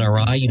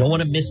WNRI. You don't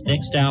want to miss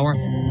next hour.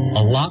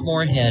 A lot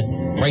more ahead.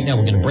 Right now,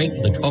 we're going to break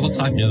for the 12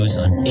 o'clock news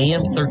on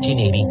AM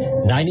 1380,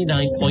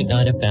 99.9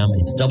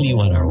 FM. It's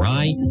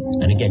WNRI.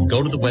 And again,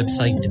 go to the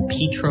website,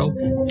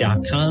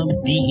 depetro.com,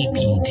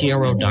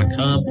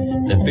 DEPTRO.com,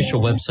 the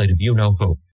official website of you know who.